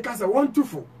ai na me ka se won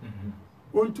tufu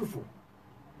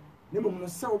Nemo no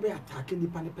say we attack any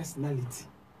personality.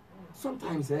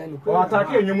 Sometimes no attack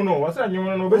enyum no, was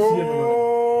enyum no be sie no.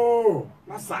 Oh,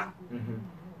 massa.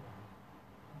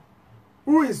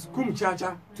 Who is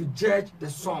Kumchacha to judge the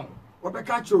song?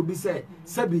 Obeka cho bi say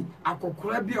sebi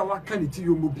akokora bi a waka ne ti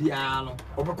yomo bia no,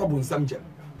 obekọ bonsam jam.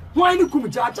 Why ni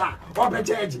Kumchacha obe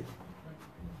judge?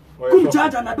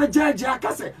 Kumchacha na be judge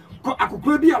akase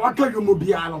akokora bi a waka yomo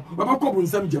bia no, obekọ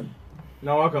bonsam jam.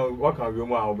 Now what can you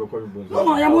more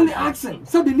no, I am only asking.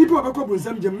 So the people of a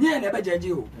some jam near never judge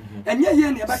you. And yet,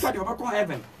 you never cut your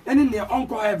heaven, and in their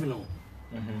uncle heaven.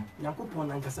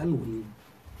 Yakupon and Casan,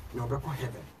 your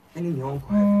heaven, and in your uncle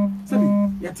heaven.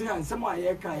 So, yet, someone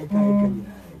I can.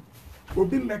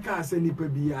 Obin Mecca said,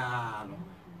 Nipabiano.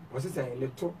 Was it saying, they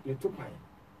took my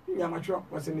Yamacho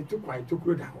was in the took my took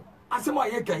good out. As some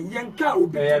yanka will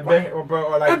be a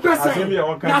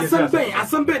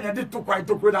somebody that took quite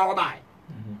took with our eye.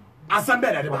 As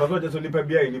somebody,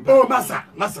 oh, Massa.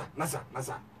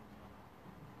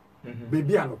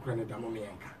 Baby, I don't credit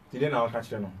Damomianka. Didn't our catch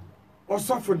them. Or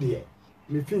suffer dear.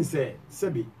 Me fin say,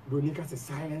 Sebi, Bonica says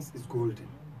silence is golden.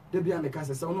 Debbie and the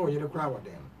Casa said, no, you're a crowd of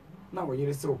them. Now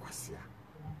you're so quasia.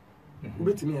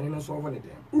 Wait me and so over them.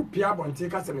 Who Piabon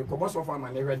take us and a cobos of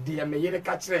my never dear may yet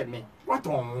catch me. What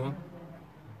on?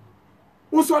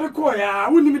 Who saw the choir? I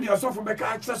wouldn't need yourself for back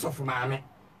access of mammy.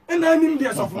 And I need the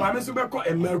of mammy so back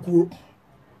and Mercury.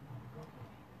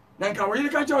 Then can we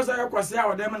catch us a quasia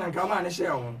or them and come on a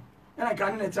shell? And I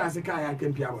can't let chance a car and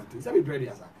can Piabon. Say be pretty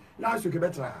as now you can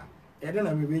better. I don't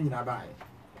know me when you buy.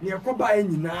 Near Coba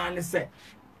in Nan say.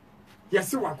 Yes,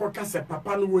 so I call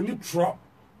Papa no will need drop.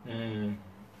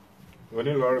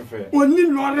 Only Lord Fair. Only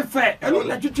Lord Fair. I don't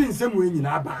let you change some way in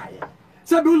our buy.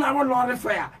 So do now Lord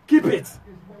Fair. Keep it.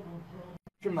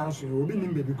 Mansion will be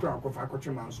in baby crowd of Aqua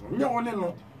Mansion. No one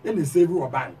no in the save or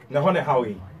bank. No honey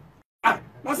Howie. Ah,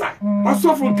 Massa,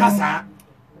 also from Casa.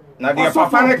 Now, dear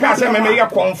Papa, Casa may a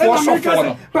conforce of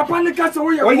one. Papa, Casa,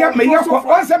 we have made a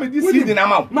conforce of this seed in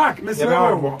amount. Mark,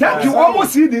 Mr. That you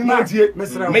almost see the night yet,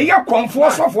 may a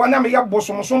conforce of one and may a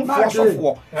bosom some force of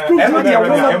war. Interview,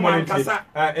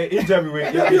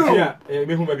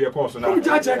 may be a course. Come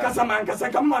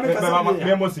on,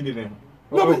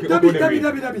 no,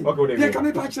 Debbie. They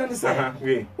come back and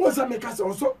say, what's a make us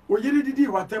also? We did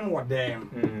what them what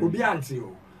them will be auntie.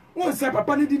 One say,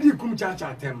 Papa did Kumchacha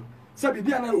at them.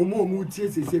 Sabidiana Umo Muti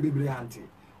say, baby auntie.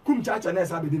 Kumchacha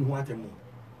Ness Abidin Watem.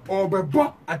 Or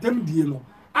Bebo at them deal.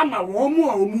 I'm a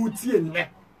woman Muti and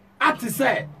neck. At to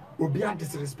say, will be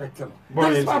disrespectful.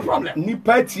 That's my problem.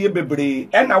 Nipati bebre,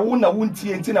 and I won't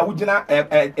see until I would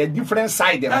a different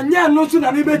side. And yeah, no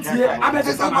sooner than I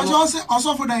bet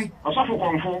also for day. Also for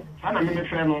Kongfu, and I'm in the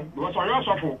friend. Because I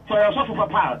also for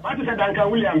Papa. What is a Duncan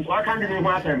Williams? Why can't you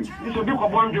want them? This will be a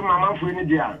one to Mamma for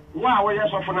India. Why are you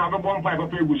so for now? One pipe of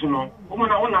Pegusuno. Woman,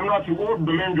 I'm not the old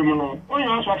domain. Only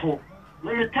also for.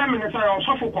 When the 10 minutes I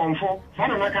also for Kongfu, son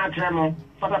of my country.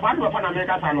 But if I do a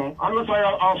Panamerica Sano, I'm not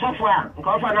so far.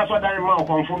 Because I know that I'm more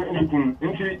Kongfu in the Kun.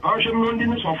 Into Ocean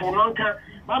London of Fonanka,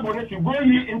 Babu, to go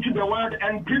into the world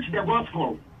and preach the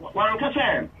gospel. One can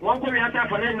say, one can answer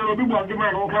for no people of the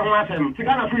man who can ask him. To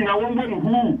kind of free now, one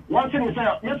who, one thing is,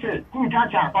 Mr.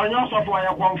 Kumchacha, on your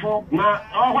software, Kongfu. Now,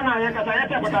 when I get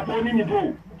a but I put in the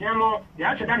pool. Yano,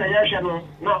 Yacha Yashano,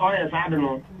 no, oh, yes, I don't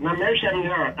know. Now, Mersham,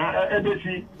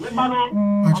 ABC, Lebano,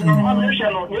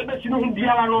 Mershano, Lebesi, no,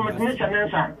 Dialano,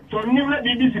 Mission, so new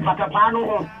BBC,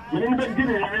 Patapano, we didn't begin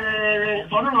it,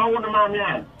 so I don't know what the man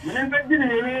is. We didn't begin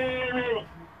it.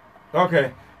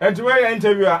 Okay, and to where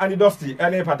interview Andy Dusty,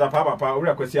 any Patapa, we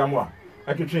are Kwesiamwa.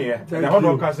 I could train here. The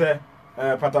Hono Case,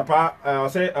 Patapa,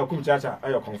 say a Kumchacha,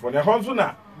 I come for the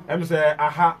Honsuna, and say,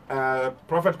 aha,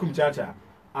 Prophet Kumchacha,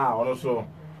 also.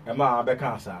 Ma be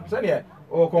cancer. So yeah,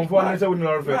 o conform say we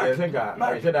no refer. I think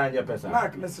I said I am person.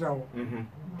 Mark Mr.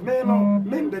 Me no,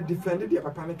 me be defend the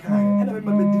papa ne kan, and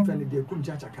me be defend the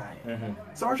Kumchacha kan.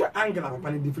 So what angle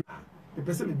papa ne defend? The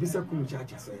person be bisa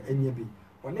Kumchacha say enye bi.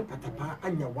 One patapa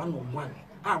anya one on one.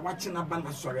 Watching a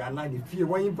band sorry and I fear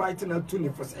when inviting her to me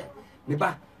for say. Me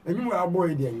ba, and you are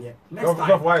boy there. Next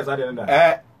time. Why is that in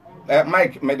there?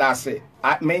 Mike Medase,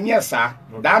 me sir.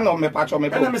 That no me patch me.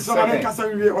 And I'm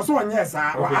also on yes,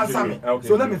 answer me.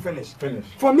 So let me finish.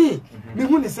 For me, me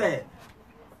who say,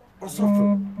 also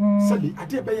Sally, I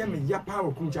did pay me yapa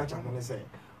or Kumchacha when say,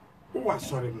 who was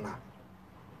sorry now.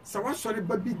 So what sorry,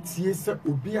 baby, tears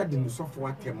would be at the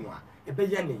software temwa, a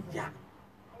bayani ya.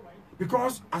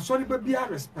 Because I sorry, baby, I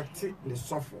respect the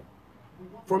software.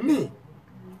 For me,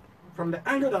 from the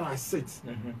angle that I sit,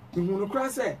 you will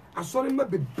say, I saw him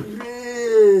be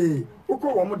brave. Who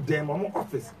call one more damn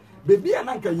office. Baby, and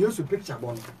uncle used to picture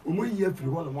one. We year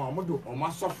through one more do or my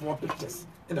software pictures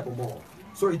in the ball.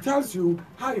 So it tells you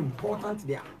how important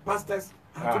their pastors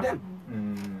are to them.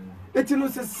 It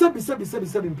is a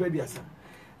seven previous.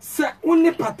 Say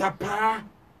only patapa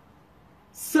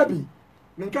Sebi.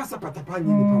 Menkasa patapa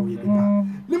ni pa.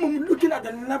 Looking at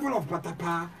the level of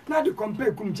patapa, now to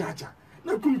compare Kumchacha.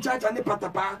 No Kumchacha ne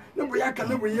patapa, no Boyaka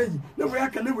no way, no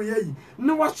Boyaka no way,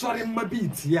 no what sorry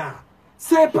mabit ya.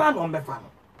 Say pan on the fan.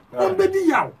 On the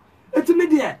diao. It's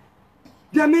media.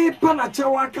 de me pa na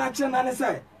chewa ka che na ne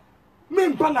say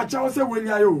me pa na chewa say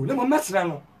wenya yo ne mo mesre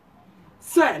no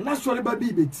say na sori ba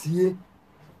bi betie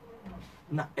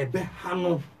na ebe ha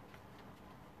no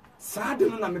saade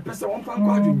no na me pese won fa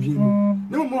kwa adwudwe mu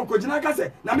ne mo ko gina ka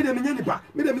say na me de menya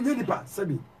nipa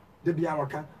sabi de bia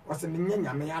waka o se menya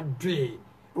nyame adwe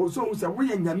o so who say we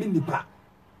nyame nipa.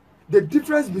 The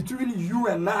difference between you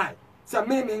and I, say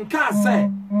me nka say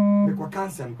me ko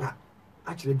cancer mpa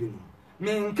actually be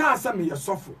me nka say me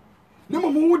yesofo ne mo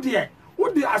wo de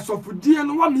asofo die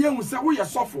no wa me hu say wo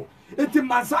yesofo enti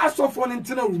mansa asofo no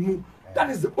ntena wo mu. That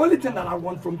is the only thing that I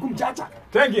want from Kumchacha.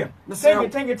 Thank you.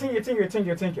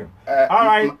 Thank you. All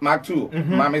right, Mark 2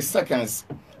 mama seconds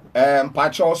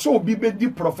pacho so bi be di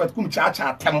prophet Kumchacha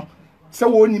atem se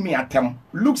woni mi atem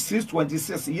Luke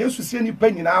 6:26 Yesu se ni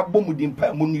panyina abomudin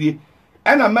pa munwie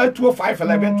ena Matthew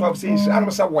 5:11-12 say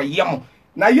shanu se woyem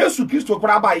na Yesu Kristo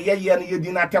kora ba yeye na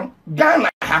yedi na atem Ghana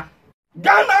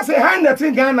say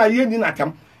hannetin Ghana yedi na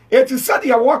atem eti said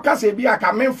ya worker say bi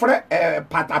aka menfre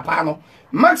patapa no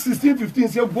Mark 16:15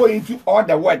 say go into all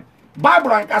the world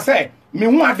Bible anka say me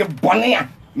hu ade bone a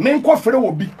men ko fere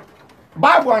obi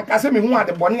Bible anka say me hu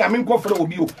ade bone a men ko fere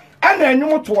obi o ena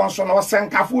enwum to won so no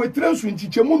senkafo etrensu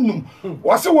nchichemu num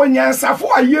wo se wonyansafo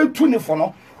ayetu ne fo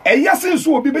no eyase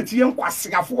nso obi betie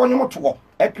nkwasegafo wonwum to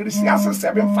Ecclesiastes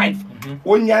 7:5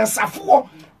 wonyansafo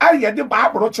aye de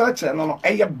Bible church no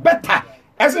eye better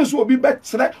ese nso obi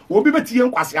betre obi betie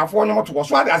nkwasegafo wonwum to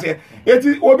so ade ase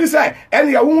eti obi say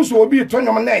ene ya won so obi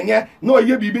tonwom na enye na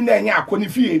oye bibi na enye akoni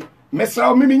fie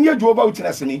mesra mimi nye Jehova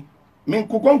utinaseni men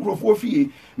kokonkrofo fie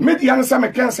media no me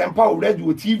kense mpa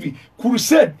radio TV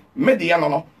crusade media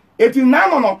no eti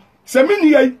nano no se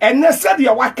mini ene se de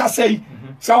waka sei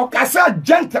se o kasa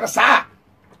gentle sa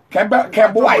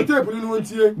keboy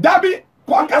dabi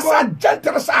ko kasa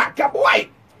gentle sa keboy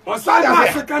o sa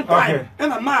ya second time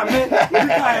and a man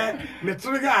me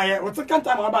trigger o second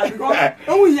time about because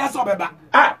o wi so beba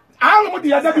anu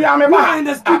di ada bi ame ba in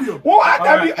the studio wo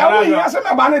ada bi e wo yase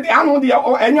me ba ne di anu di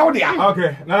enye wo dia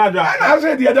okay na ja na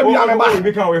say di ada bi ame ba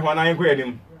bi kan we ho na yen ko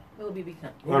edim will be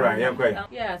become. All right,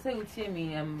 yeah, so you see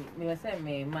me, me say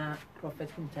me ma prophet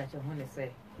Kumchacha when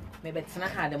say me betina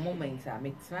her the moment,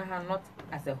 me betina her not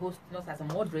as a host, not as a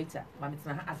moderator, but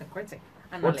betina her as a critic,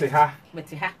 analyst.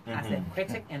 Betina her as a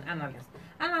critic and analyst.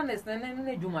 Analyst, and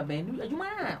then do my band, do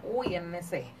my oh yeah,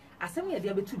 say. Asem ye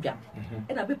dia betu dwam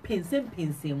e na be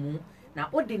pensem mu na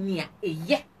ode nia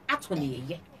eye atoni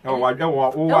eye wa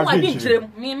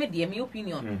me de me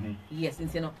opinion yes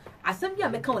nti no asem bia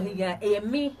me ka o he ya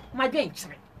me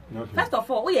madwenkyere first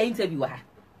of all we interview ha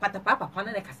papa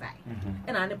na kasai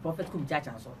e na ne prophet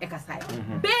Kumchacha so e kasai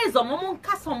based on mom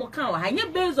kasa mo kan ha nye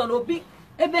based on obi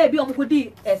e be bi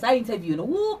omkodi esa interview no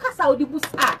wo kasa odi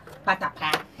busa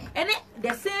patapa and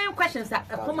the same questions that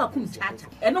come Kumchacha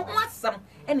and no awesome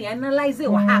any analyze it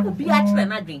ha obi a kire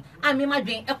na dwen a me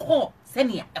madwen e call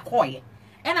senia e call ye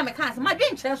and I can say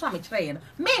madwen kire so am kire no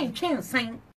me ntwen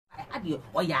san ade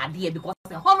o ya ade because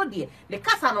the holiday the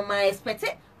kasa no my expect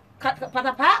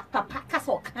papa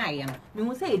kasa o kan ye no me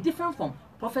won say different from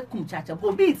prophet Kumchacha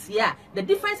but be it here the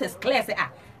difference is clear say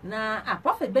na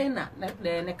prophet ben na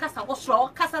ne kasa wo sro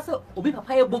kasa so obi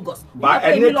papa ye bogus ba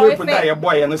ene tape na ye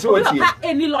boy no so what papa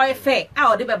eni lawyer fair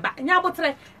a o de beba nya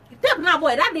botre tape na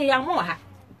boy that dey am ha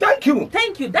thank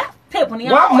you that tape ni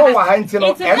am wa mo wa hanti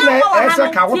no ene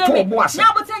ese ka wo to bo ase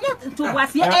nya botre nya to bo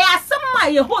ase e asem ma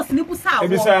ye host ni busa wo e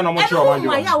bi say no mo chiro ma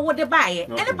jo ya wo de ba ye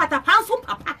ene patapa so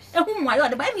papa ehun wa ye o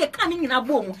de ba ene ka ni nyina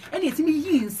bo mu ene etimi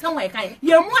yi nsem wa ye kan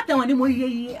ye mu atan ni mo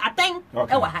yi atan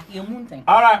e wa ha ye mu ntan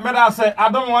all right me da say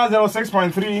Adam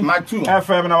 106.3 Mark 2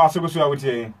 FM na waso so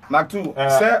awutie Mark 2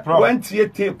 say when tie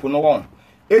tape no won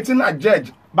etin a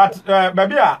judge but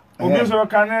baby a obi so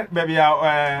kan baby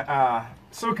a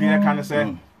so can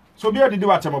say so be did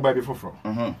what am baby foforo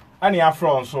and ya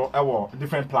from so e wo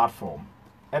different platform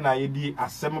and I di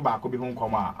asem ba ko bi ho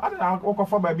nkoma a na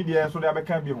okofo baby dey so dey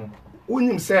abeka bi ho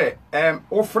unim say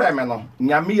o frame no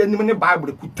nyame yanim ne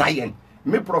Bible kutayen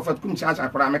me prophet Kumchacha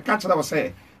akora me ka kire wo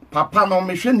say papa no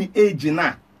me hwe ni age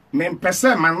na me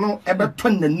mpese ma no e beto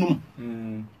nanum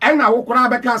na wo kora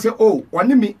beka say oh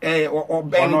oni mi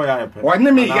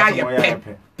oni mi ya ye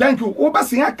pe thank you o ba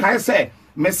sin aka say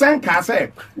me sen ka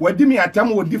say wadi mi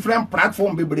atam wo different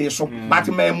platform bebre so but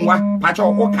me mwa pacho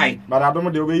o kai but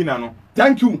adom de obeyi na no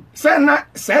thank you say na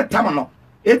say tam no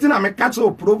etina me catch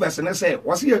o proverbs ne say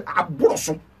was ye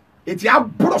aboroso eti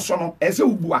aboroso no ese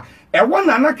ubua e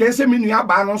wona na ka ese me nua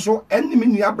ba no so eni me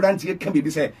nua brantie ka bi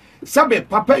say sabe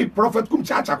papa i prophet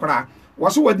Kumchacha kora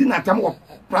was wadi na tam wo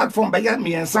platform ba ya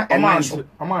miensa enanso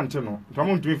amante no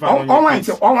tamu ntumi fa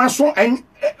on so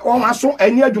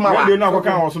eni adwuma wa na ko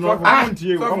kan wo so no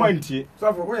amantie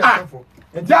safo wo ya safo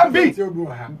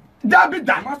Dabi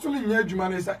da masole nya adwuma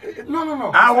no sa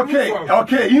no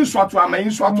okay inso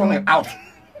ato ne out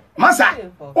masa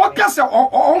o kase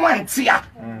o wantia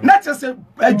na chese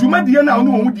adwuma die na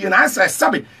no hu die na asa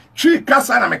sabe twi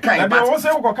kasa na me kan but wo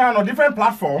say wo kan no different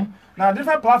platform na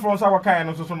different platforms are kan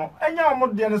no so no enya mo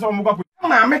die ne so mo kwa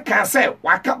ma me kan say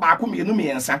waka ba ko mienu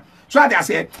miensa so ade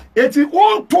say eti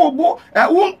won tobo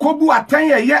won kobu atan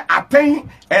ye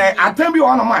atan bi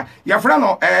ono ma ye fra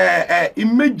no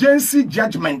emergency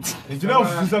judgment ejina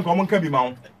osusan ko mo kan bi ma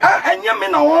won enya me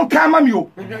na won kan ma mi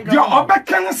o de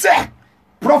obekan say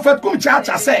Prophet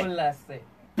Kumchacha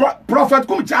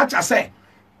say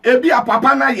ebi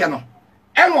apapa na ye no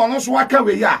eno no so aka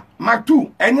we ya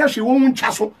matu enye hwe wo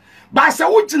ntwa so ba se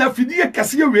wo gina fidie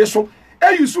kase we so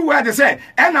eyusu we de say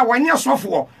ena wanye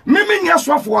sofo mimi nya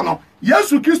sofo no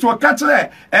Yesu Kristo ka kire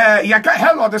yaka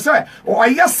hello de say o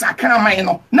yesakra man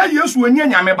no na Yesu onye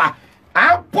nyame ba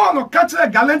Paul ka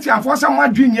kire Galatians for some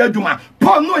adwin ye adwuma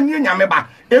Paul no onye nyame ba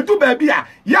edu ba bia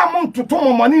ya mo ntoto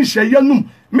momoni nhye yanum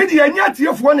me de anya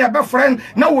tiefo na be friend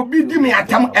na obi di me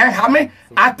atam hame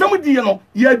atam di no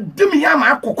ye di me ya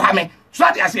ma akokwa me so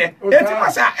ade ase eti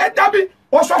masa edabi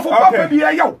osofo papa bi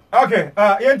ayo okay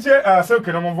yentie so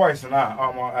keno mo voice na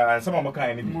some mo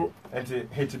kan ni bi enti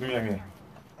hate bi me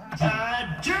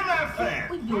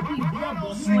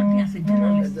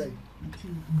to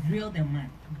drill the man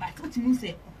but what you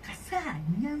say kasa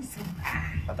nyansa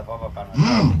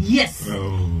yes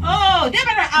oh they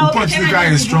better out the guy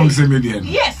is strong comedian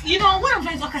yes you know what I'm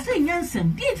trying to kasa nyansa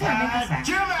dey try make kasa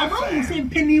omo say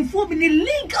penifo be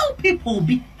legal people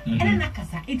be and then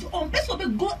kasa it on person be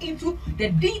go into the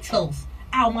details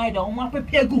how my don't want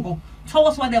prepare Google tell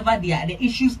us whatever the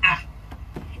issues are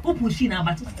who pushing now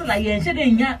but still like you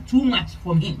say too much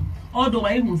from him although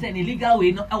I even say in a legal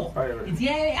way no it's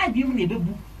I give me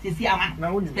bebu say see ama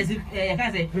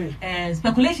can say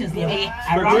speculations there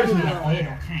around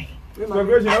the kind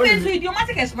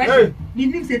idiomatic expression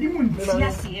meaning say the moon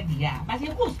see bia but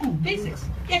you go school basics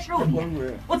get road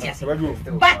what you say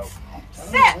but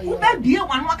say who be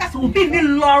one waka say obi ni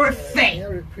lorry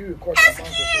fare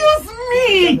excuse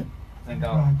me I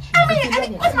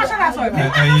mean, what's my shout out? Sorry,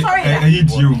 I'm sorry. I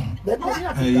eat you.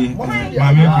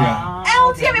 Mami Pia.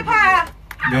 I'll tell me, Pa.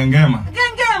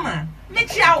 Gangama. Me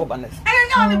chow. I don't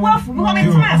know me wolf. We want me to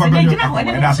mass.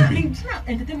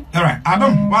 All right,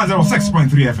 Adam 106.3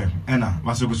 FM. Ena,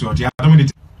 Masuku Soti. Adam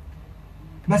did.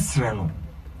 Mesreno.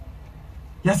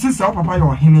 Yes, sister, Papa,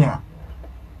 you're here.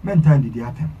 Mentan did the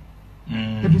atem.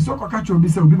 If you saw Cocacho, be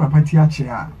so be my party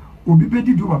chair. Obi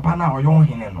bedi do papa na oyo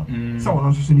hene no se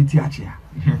wono so ni ti ache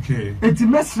okay eti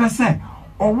mesre se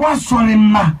o wa sori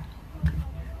ma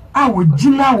a wo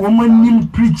gina wo manim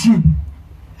preaching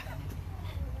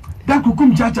da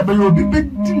Kumchacha be obi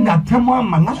bedi na temo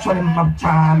ama na sori ma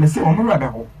pa me se wo mo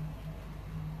rebe ho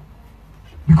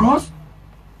because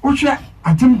o hwe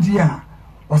atem dia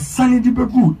o sani di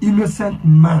begu innocent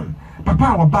man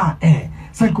papa wo ba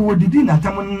se ko wodidi na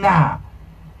temo na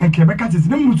Quebec is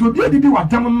the Muso did what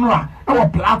Tamara, our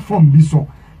platform be so.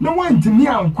 No one to me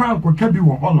and Quanko Cabby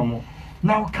or Honomo.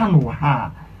 Now can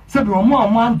ha. Said you more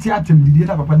one theatre did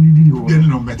up upon the video.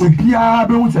 No better. Pia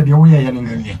bones at the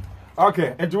way.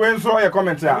 Okay, and to answer your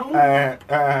comment,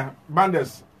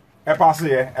 Banders, a pass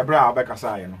here, a brow back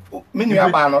aside.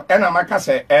 Miniabano, and a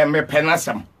macase, and me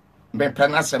penasam. Me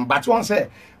penasam, but one say,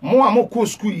 more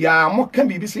school ya, more can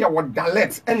be busy what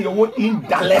dalet, and you won't in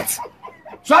dalet.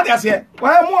 So I say,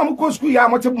 well, mo am school ya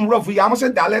mo te rough ya mo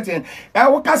say dialecting.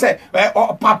 Wo ka say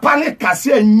papa ne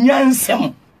kase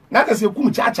nyansem. Na ka say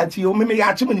Kumchacha ti o me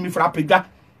ya che me fra pega.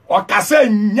 O kase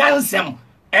nyansem.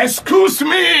 Excuse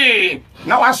me.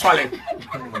 Now I swallow.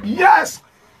 Yes.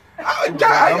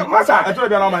 Masa. I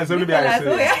told you now man say be I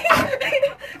say.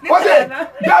 What's it?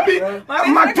 Dabi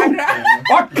Matu.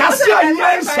 O kase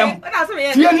nyansem.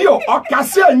 Tieni o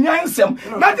kase nyansem.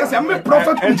 Na just say me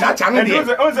prophet Kumchacha ne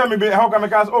dey. O say me be how can me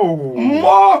cast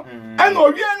more and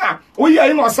Oviana. We are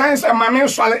in science and my man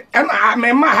solid and I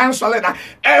may my hand solid.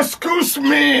 Excuse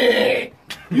me.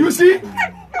 You see?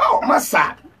 Oh,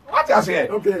 Massa. What I say?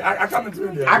 Okay, I come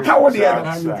into it. I can't hold the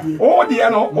other. Oh, the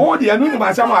no, oh, the no,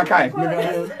 my some I can't.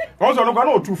 Also, no,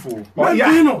 no, too full. Oh,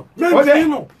 yeah.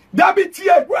 Dabi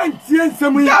tie tie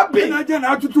nsem ya na je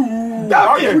na atutu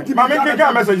dabi ma me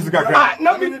keka message kakra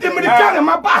na me dem de kan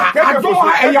ma ba ha adom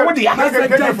ha e yawo de ya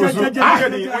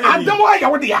adom ha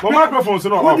yawo de ya microphone so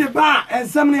no wo de ba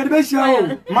ensem na de be hia o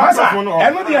microphone no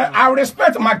eno de I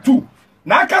respect my two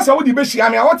na aka sa wodi be hia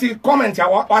me what comment ya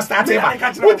wa start ba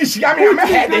wodi hia me am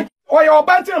head o your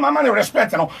bantin mama no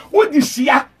respect no wodi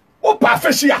hia o pa fa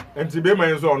hia enti be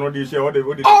man so no di hia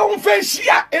o on fa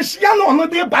hia e hia no no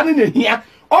de ba ne na hia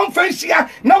on fa hia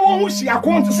na wo hu hia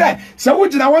ko nti se wo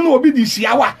gina wo na obi di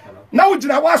hia wa na wo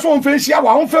gina wa so on fa hia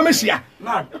wa on fa me hia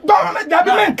don't that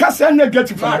be men kasa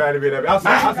negative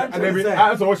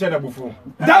asa wo share na bufu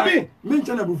dabi men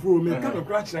chana bufu me ka no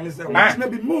kra kira ne se wo na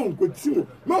bi mon ko timo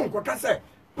mon ko kasa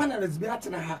panelists bi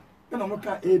atena ha na mo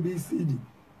ka abcd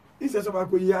ise so ba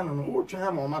ko yi ano no wo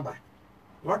twa ma o maba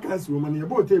waka si wo mane ye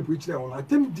bo tape kira wo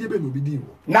atem die be no bi di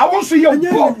wo na wo so ye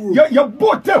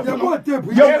bo tape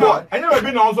anya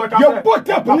be na wo so ka ye bo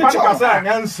tape ni kasa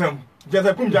nyansam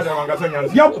jese Kumchacha wangasa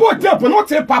nyansam ye bo tape no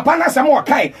te papa na sam wo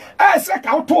kai se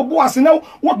ka wo to bo ase na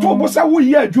wo to bo sa wo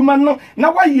ye adwuma no na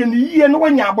wa ye ni yie no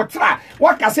wanya abotra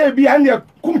waka se bi an ye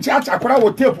Kumchacha kora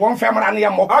wo tape won femra na ye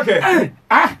mo okay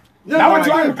na what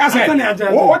you want kase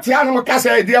what you want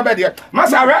kase dia be dia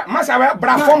masawe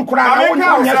bra form kura na won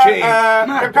nya hwe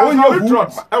ka won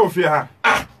trot e wo fie ha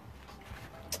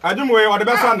adumwe o de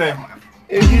be sande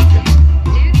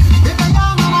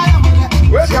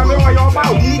we ka me wa yo ba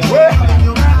we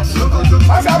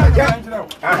masawe ke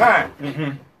aha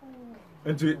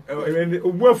enti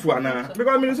obuafu ana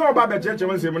because me so ba be cheche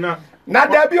won sem na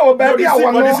da bi o ba bi a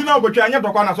won no na obotwa anya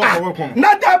tokwa na so ko ko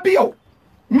na da bi o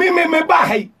me ba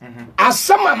hai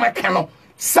asama maka no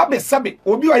sabe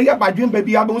obi o ye badwen ba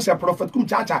bi abon se prophet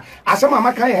Kumchacha asama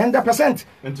maka 100%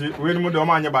 enti we ni mu de o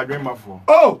ma anya badwen mafo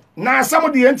oh na asama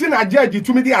de enti na judge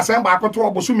tumi di asem ba akoto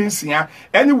oboso mi nsia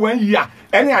any 1 year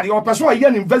any ade o person o ye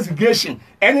investigation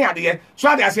any ade so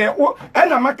ade say o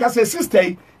na maka say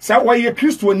sister say wo ye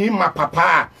Kristo ni ma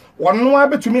papa wono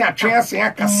abetumi atwe ase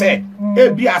aka se e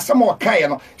bi asem o kai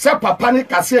no se papa ni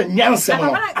kase nyansem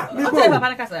no papa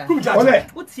ni kase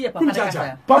utie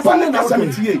papa ni kase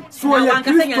mitie so ye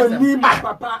Kristo ni ma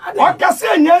papa o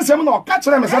kase nyansem no ka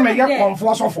kire me se me ye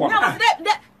konfo sofo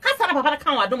kasa na papa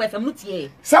kan wa dom fm no tie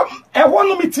se e wo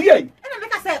no mitie na me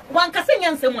kase wan kase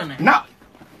nyansem wana na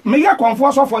me ye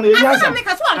konfo sofo na ye nyansem na me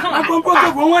kase wan kan wa konfo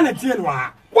sofo wana tie no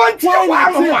ha one tie wa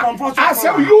no ase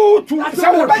you to se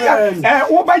wo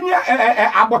banya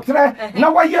abotre na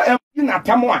wa ye na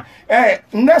tamo a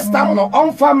next time no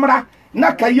on famra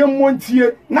na ka ye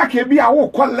montie na ka bi a wo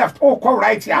call left wo call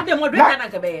right ya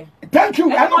thank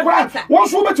you and one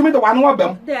so betumi the one wa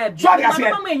bam so I say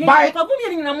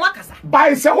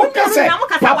by say o kase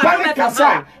papa ni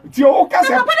kasa ti o kase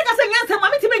papa ni kasa nyansa ma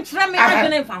meti ben kira me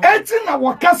adwene mfa eti na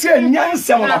wo kase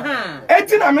nyansa no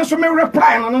eti na me so me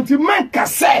reply no nti men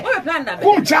kase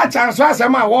Kumchacha so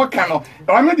asema wo ka no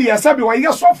o me de yasabi wo ye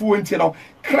sofo nti no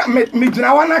me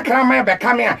gina wana krama be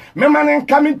kamia me manen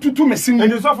kami tutu me sin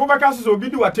eni sofo be kase so obi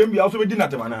di watembia so be di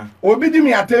natemana obi di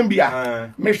me atembia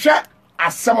me hwe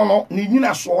asem no ni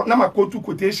nyina so na makotu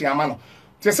quotation ama no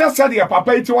te se de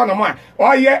papa iti wana mo a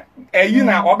oye eyi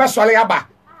na obesole aba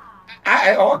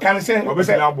o kan se o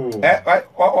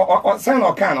se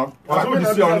no kan no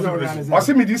o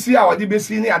se mi di si a o di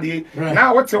besi ni ade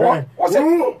na wo te wo o se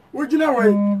wo gina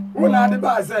wo na ade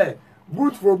ba se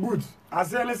boot for boot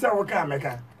ase le se wo ka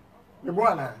meka me bo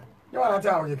ana you want to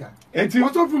tell you enti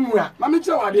osofu mu a ma me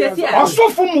che wa de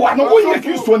osofu mu a no wo ye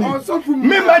Kristo ni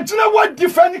me imagine what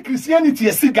different Christianity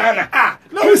is Ghana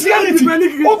Christianity me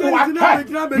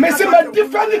say me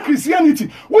different Christianity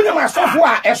wo ye ma sofu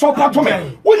a e support me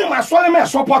wo ye ma sole me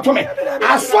support me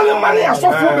asole ma ne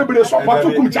asofu bebre support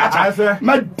Kumchacha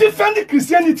me different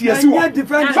Christianity is wo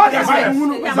different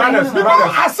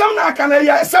asem na kana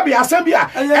ya sabi asem bia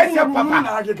enya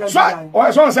papa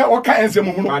so say o ka ensem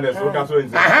mu no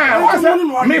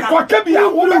me kwake bia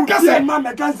wo be kase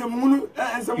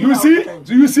you see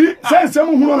say ensem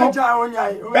hu no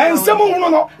ensem hu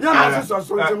no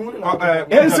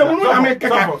ensem hu na me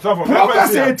kaka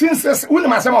Proverbs 18:6 wo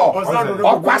ma sem o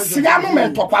kwasia no me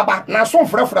ntokwa na so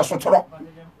frefre so toro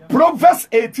Proverbs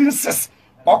 18:6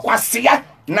 o kwasia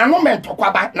na no me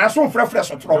ntokwa na so frefre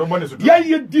so toro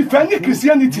ye defend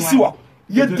Christianity si wo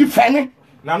ye defend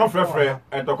na no frefre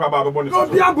entokwa ba be boni so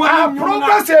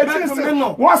Proverbs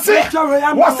 18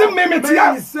 was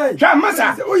memetia twa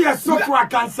masa o ye sofo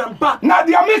akansempa na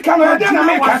the American na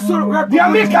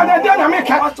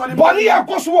America boni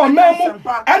akoso o mamu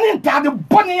eni ntade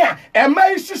boni a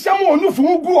emai hihye mu onufu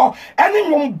gu o eni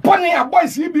nwom boni a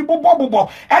boys bi bobo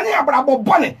eni abrabo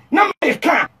boni na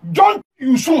America John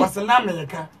you so was an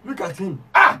America. Look at him.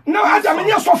 No, I am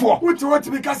here so for. What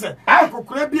to be cassa? I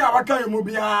could be our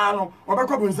Mubiano or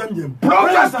Bacobun Sandium.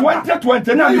 Proverbs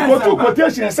 20:29, you go to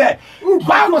quotation and say,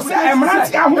 Bible say, I'm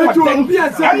not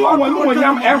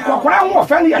and Cocoran or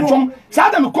Fanny and John,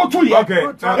 Sadam go to you. Okay,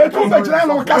 it will be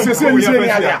General Cassis.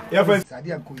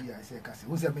 Sadia Kuya, I say, Cassis,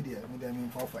 who's a media with them in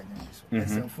 4 finance.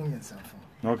 Some phone and some phone.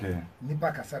 Okay.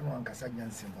 Nipa Casano and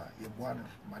Casajan Simba, Yabuana,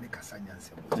 Mani Casajan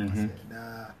Simba.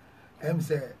 Now,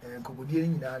 say,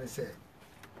 Cobodian, I say,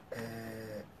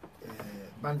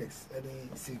 Bandex, any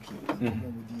Silky,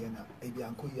 Diana,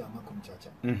 Abiancoya,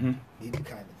 Kumchacha. Baby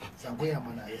kind, Sangoya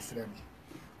Mana, yesterday.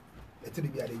 It will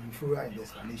be a before and the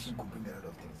explanation could bring a lot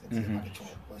of things. And say,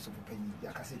 also for penny,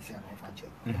 Yakasi, and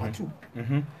Fancher.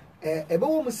 2. A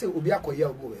woman say, Ubiako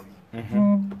Yago,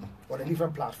 on a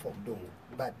different platform, though.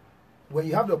 But when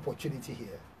you have the opportunity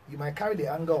here, you might carry the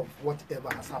anger of whatever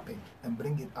has happened and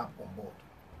bring it up on board.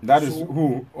 That is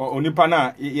who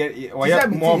Onipana or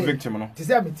more victim.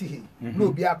 Tizamiti,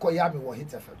 no be a koyami or hit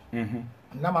FM.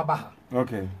 Namabaha.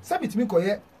 Okay. Sabit me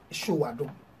koye show ado.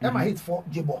 Am I hit for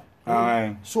Jibo?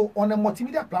 So on a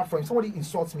multimedia platform, somebody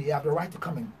insults me, I have the right to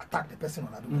come and attack the person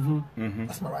on Adum.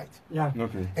 That's my right. Yeah.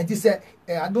 Okay. And he said,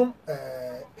 I don't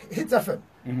hit FM.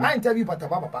 I interview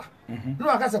Pataba. No,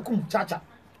 I got a Kumchacha.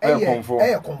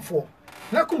 Comfort.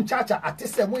 Now Kumchacha at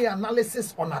this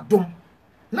analysis on Adum.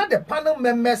 Now the panel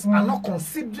members are not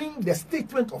considering the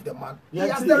statement of the man. He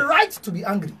has the right to be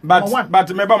angry. But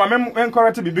remember, my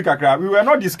encouraged to be big. We were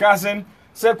not discussing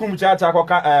say Kumchacha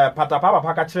Patapa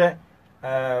Pakache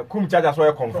Kumchacha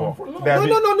so comfort. No. I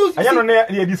don't know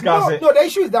you discussing. No, the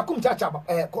issue is that Kumchacha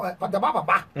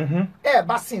Pataba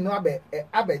basin no abe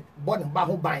born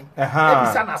baho bang.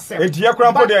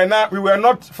 We were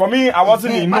not, for me, I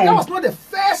wasn't in. But that was not the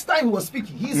first time he was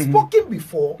speaking. He's spoken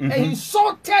before and he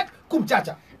insulted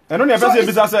Kumchacha. And only a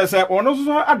person said, "Oh no,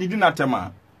 I did not tell me."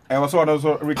 I was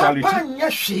also retaliate. Boninya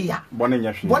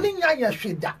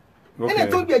Shida. And I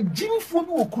told you a Jim Food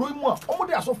will crew more.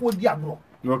 Almost as of what Diablo.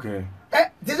 Okay.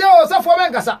 This is also for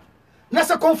Mangasa.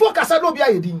 Nasa Comfort Casado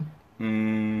Biadin.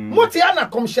 Motiana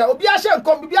come share, Obiasha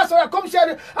come Biasa come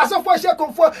share as of for share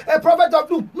comfort a prophet of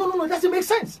doom. No, it doesn't make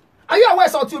sense. Are you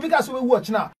aware of you because we watch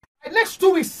now? Next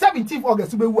 2 weeks, 17th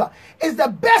August, is the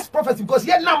best prophecy because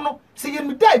here now, no, say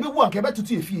you die, be one, can bet to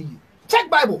 2 years. Check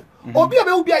Bible. Obi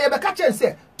will be a catch and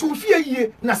say, 2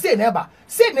 years, na say never.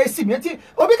 Say, na see me.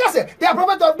 Obika say, they are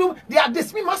prophet of doom, they are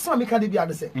this me, master, me can be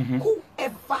understand.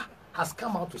 Whoever has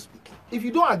come out to speak, if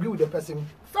you don't agree with the person,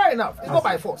 fair enough, it's not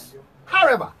by force.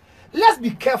 However, let's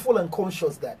be careful and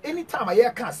conscious that anytime I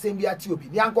hear can't say me at you,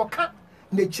 the uncle can't,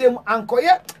 the chim uncle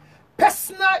yet.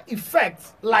 Personal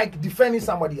effects like defending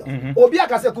somebody else. Obi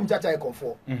akase Kumchacha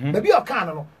comfort. Maybe you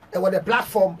can with a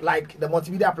platform like the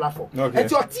multimedia platform. Okay.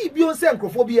 And your Beyonce and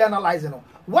Crophobia analyzing.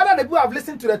 Whether the people have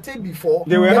listened to the tape before,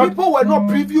 people were not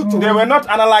privy to. They were not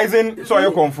analyzing so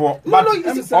you comfort. No, you're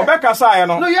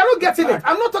not getting it.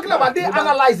 I'm not talking about they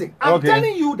analyzing. I'm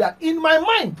telling you that in my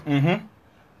mind,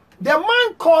 the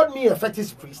man called me a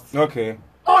fetish priest. Okay.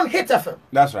 On Hit FM.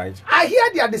 That's right. I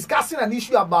hear they are discussing an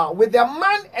issue about with the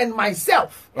man and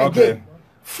myself again.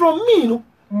 From me, no,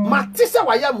 Matisa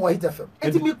waya mo Hit FM.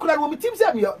 Eti mi kura wo mi team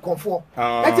say me comfort.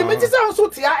 Eti mi tisa also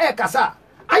tia e kasa.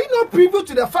 Are you not privy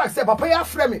to the fact that papa ya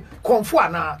frame me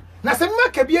comfort na? Na se ma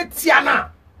ka bi tia na.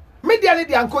 Media ne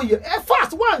di anko ye. E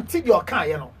fast one tip your can,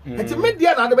 you know. Eti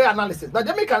media na the analysis. But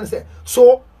they can say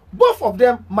so both of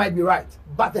them might be right.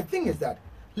 But the thing is that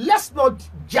let's not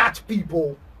judge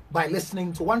people by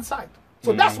listening to one side.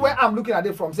 So that's where I'm looking at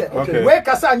it from. Say, where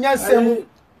Kasa Nyansem,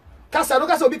 Kasa no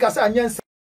Kasa Obi Kasa Nyansem,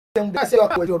 I say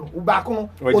Ubakuno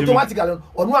automatically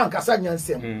on one Kasa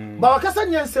Nyansem. But Kasa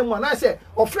Nyansem one I say,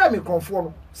 or frame me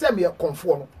conform, send me a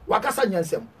conform, Wakasa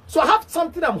Nyansem. So I have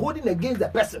something I'm holding against the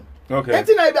person. Okay.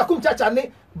 Anything I be a Kumchacha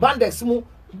ne bandex mu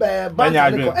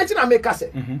bandex. Anything I make Kasa.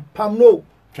 Pam no.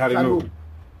 Chalo.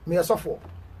 Me a suffer.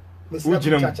 Me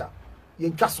Kumchacha.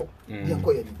 Yen kaso yen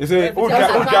ko yen is it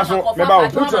kaso me ba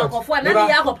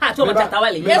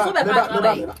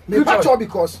me pacho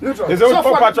because is it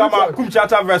pacho ma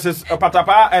Kumchacha versus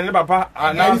Patapa and Papa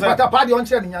and Patapa the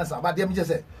onche nyansa but dem je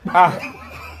say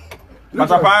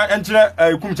Patapa enche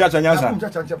Kumchacha nyansa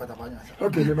Kumchacha Patapa nyansa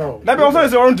okay me ba na be also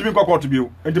is want to be court bi o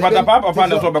enti Patapa Papa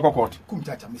na so be court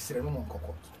Kumchacha me sere no mon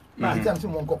court na itam so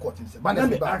mon court nse ba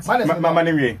mama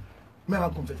ne wie me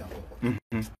man Kumchacha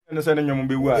and say nyom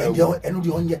be wa and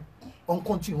the onye on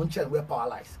continue on share we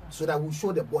paralyze so that we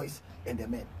show the boys and the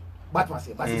men but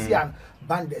see an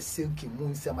band the silky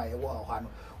moon sema ye wa ha no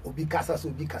obi kasa so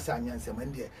obi kasa anyanse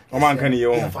man de o man kan ye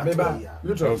o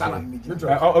neutral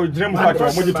dream part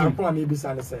mo jitu plan e bi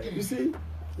say you see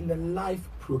in a live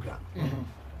program.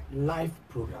 Live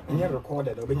program. And you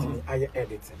recorded or betting I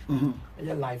editing. And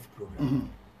your live program.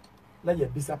 Now you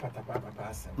bisa papa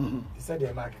person. He said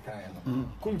the market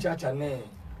Kumchacha ne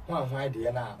one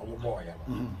idea now on boy.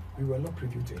 We were not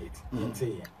privy to it.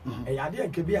 And idea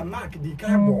could be a mark the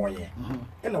kind boy.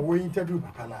 And a way interview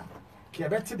papa now.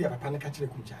 Kiabeti the papa catch the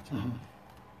Kumchacha.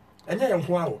 And then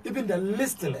even the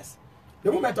listeners,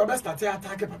 the moment of started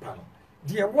attacking papa.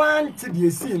 The one to the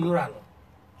scene run.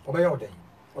 Obey all day.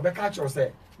 Obey catch or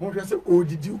say. Oh,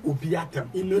 did you be at them?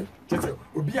 In be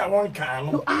a one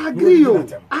can. No, I agree.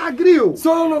 I agree.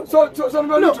 So, no,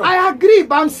 I agree,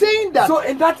 but I'm saying that. So,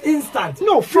 in that instant,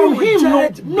 no, from him, no,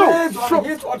 from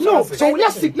no. So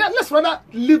let's see. Let's rather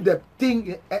leave the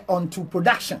thing onto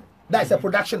production. That is a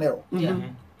production error.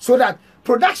 So that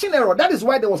production error. That is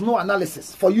why there was no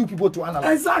analysis for you people to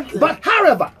analyze. Exactly. But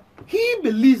however, he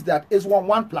believes that it's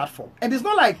one platform, and it's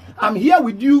not like I'm here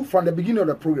with you from the beginning of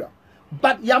the program.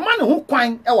 But your man who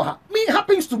quine me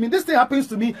happens to me. This thing happens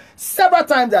to me several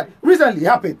times that recently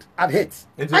happened at Hits.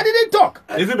 I didn't talk.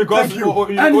 Is it because you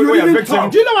didn't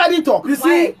talk? Do you know why I didn't talk? You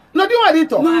see? No, do you know why I didn't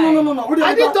talk? No.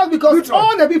 I didn't talk because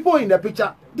all the people in the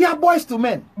picture, they are boys to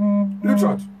men.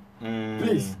 Lutrot,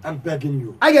 please, I'm begging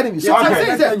you. I get him. So I'm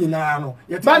saying that.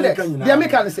 Bandits, they are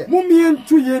making say. Mummy,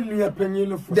 2 years near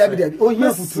Penny for Debbie, oh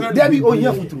here for true. Debbie, oh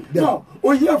here for true. No,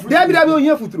 oh here for Debbie, oh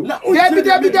here for true.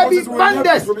 Debbie,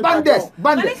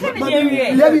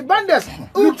 bandits.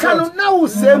 Who can now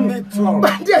say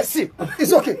bandits?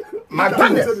 It's okay.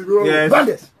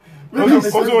 Bandits.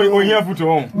 Also, we here for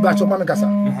two. But your mama kasa.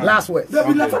 Last words. They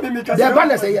are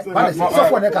bandits. Bandits.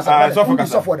 Suffer the kasa.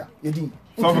 Suffer. You did.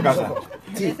 Suffer kasa.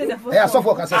 Yeah,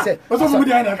 suffer kasa. Say.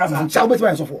 Shall be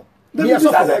my suffer. Me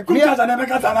suffer. Me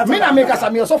na make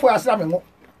kasa. Me suffer asra me mo.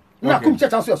 Na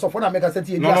Kumchacha so suffer na make kasa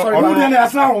ti. Sorry.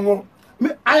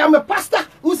 I am a pastor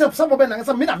who said some of them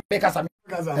me na make kasa.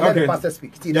 Let the pastor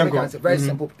speak. It's a very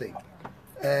simple thing.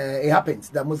 It happens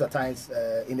that most of the times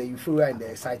in the euphoria and the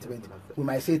excitement, we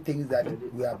might say things that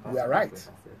we are right.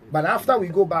 But after we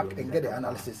go back and get the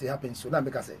analysis, it happens. So now,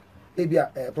 because maybe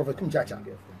Prophet Kumchacha,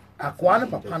 Akwana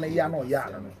Papana Yano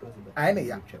Yana,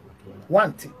 Aina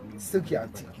one thing, Silky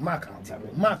Auntie, Mark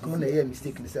no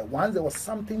mistakenly said, once there was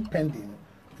something pending,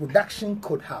 production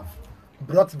could have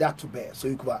brought that to bear so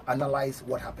you could analyze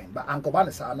what happened. But Uncle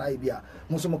Banessa and Ibia,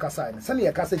 Musumukasa, and Sunny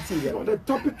Akaseti, the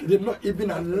topic did not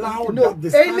even allow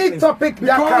any topic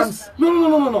that comes.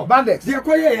 No. Bandits.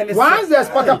 Once there's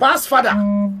Patapa's father,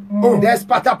 there's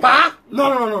Patapa.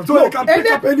 No. So you can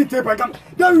pick up any tape. I can.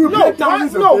 Then you play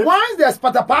thousands of tapes. Once there's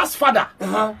Patapa's father,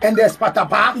 and there's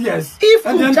Patapa. Yes.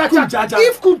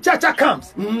 If Kumchacha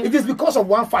comes, it is because of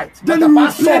one fight. Then you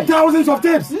play thousands of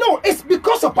tapes. No, it's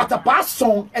because of Patapa's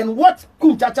song and what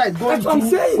Kumchacha is going to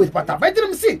do with Patapa. I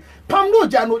didn't see. Pamno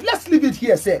Jano, let's leave it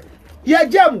here, say. Yeah,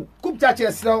 Jamu, Kumchacha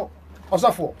is now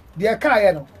also for the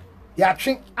Akayano. Ya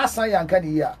train Asan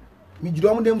Yankani ya. Me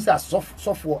drum them say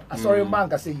software. Sorry,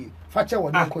 man, I say you. Facha wa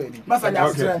no ko eni. But me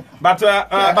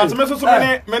so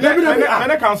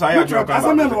many council I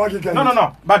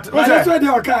No. But that's why they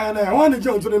are kind. I want to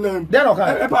jump to the name. They're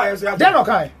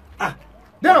okay.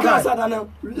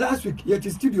 Last week, yet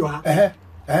studio.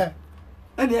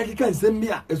 And I can send me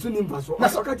a soon in Paso.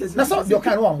 That's not your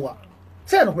kind of one.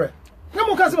 Say no, Greg. No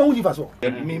more cancer when you pass.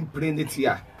 Me bring it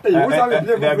here.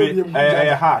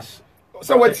 Harsh.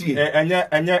 So what's he? And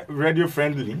yet radio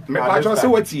friendly. I don't say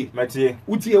what's he. Matty,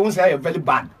 Uti won't say very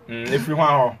bad. If you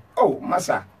want. Oh,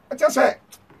 Massa. I just say,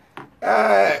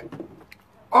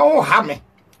 oh, hammy.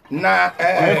 Na,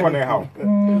 how?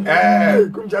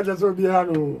 Kumchacha so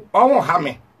biano. Oh,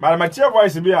 hammy. But my chair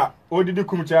voice be a, what did you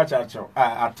Kumchacha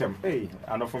at him? Hey,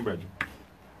 I know from bed.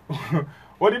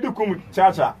 What did you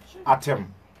Kumchacha at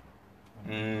him?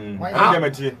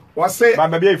 What's say? But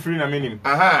maybe a free na meaning.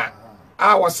 Aha.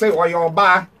 I was say, or your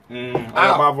bar.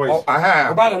 Voice.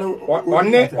 Aha.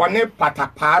 One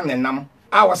patapa nenam.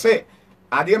 I was say,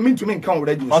 I didn't mean to make come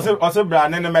ready. Also,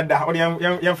 brand and the medal, or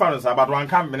young fellows about one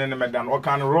camp in the medal, or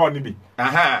can raw be.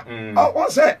 Aha. Oh,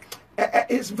 what's that?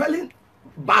 It's very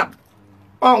bad.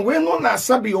 Oh, we know na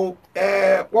Sabio,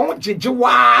 won't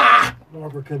jijiwa.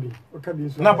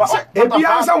 No, but if you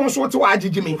answer one sort to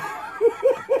Jimmy.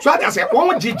 So I said,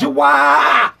 won't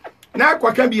jijiwa. Na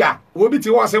kwa kambia obi ti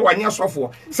wo se wanya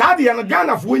sofo saade ya no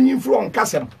Ghana fo nyin from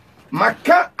kasem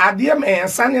maka ade me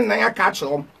ensane nan aka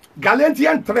kyerem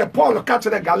Galatian 3 Paul ka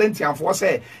kyere Galatian fo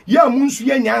se ya munsu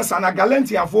ya nyansa na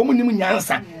Galatian fo mu nim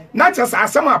nyansa na kyesa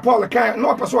asem a Paul kan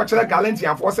na opeso o kyere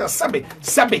Galatian fo se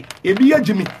sebe ebi ya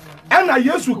jimi ena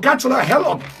Yesu ka kyere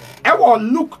hello e wo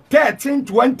Luke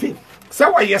 13:20 se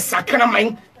wo ye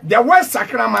sakraman the word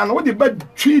sakraman wo de ba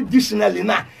traditionally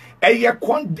na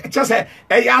just say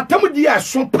atam di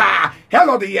aso pa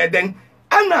hello the year then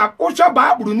ana osha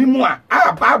Bible ni mu a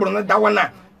Bible no da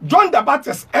wona John the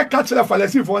Baptist e ka kire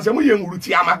Pharisee fo se mu ye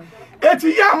nguruti ama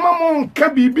eti ya mamo nka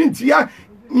bibi ntia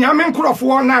nyame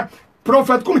nkrofo na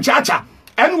prophet Kumchacha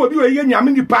en wo bi we ye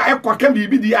nyame nipa e kwa ka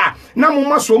bibi dia na mo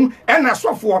masom e na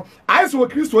sofo aiso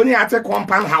Kristo ni ate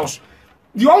compound house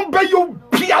the on be you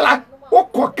piala o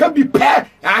kwa ka bi pe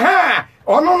aha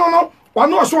no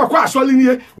ono so kwa asoli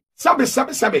nie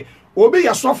sabe obi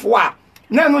ya sofo a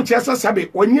na no chese sabe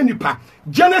onye nipa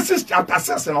Genesis chapter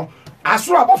 6 no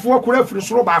asoro abofo akura firi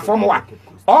soro ba fom wa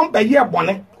on be ye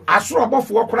bone asoro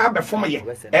abofo akura be fom ye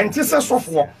enti se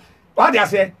sofo what they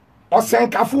say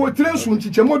osenkafo trensu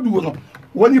nchichemo duo no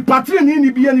woni patri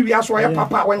ni bia ni wi so ye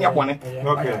papa wanya bone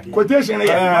okay quotation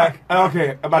ye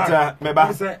okay but me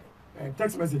ba say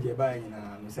text message e ba yin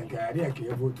na senka area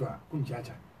ke vote a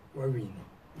Kumchacha wa win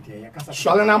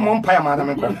Shalana Mompire,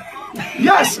 madam.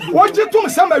 Yes, what you do,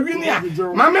 some of you near.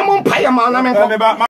 Mamma Mompire, madam.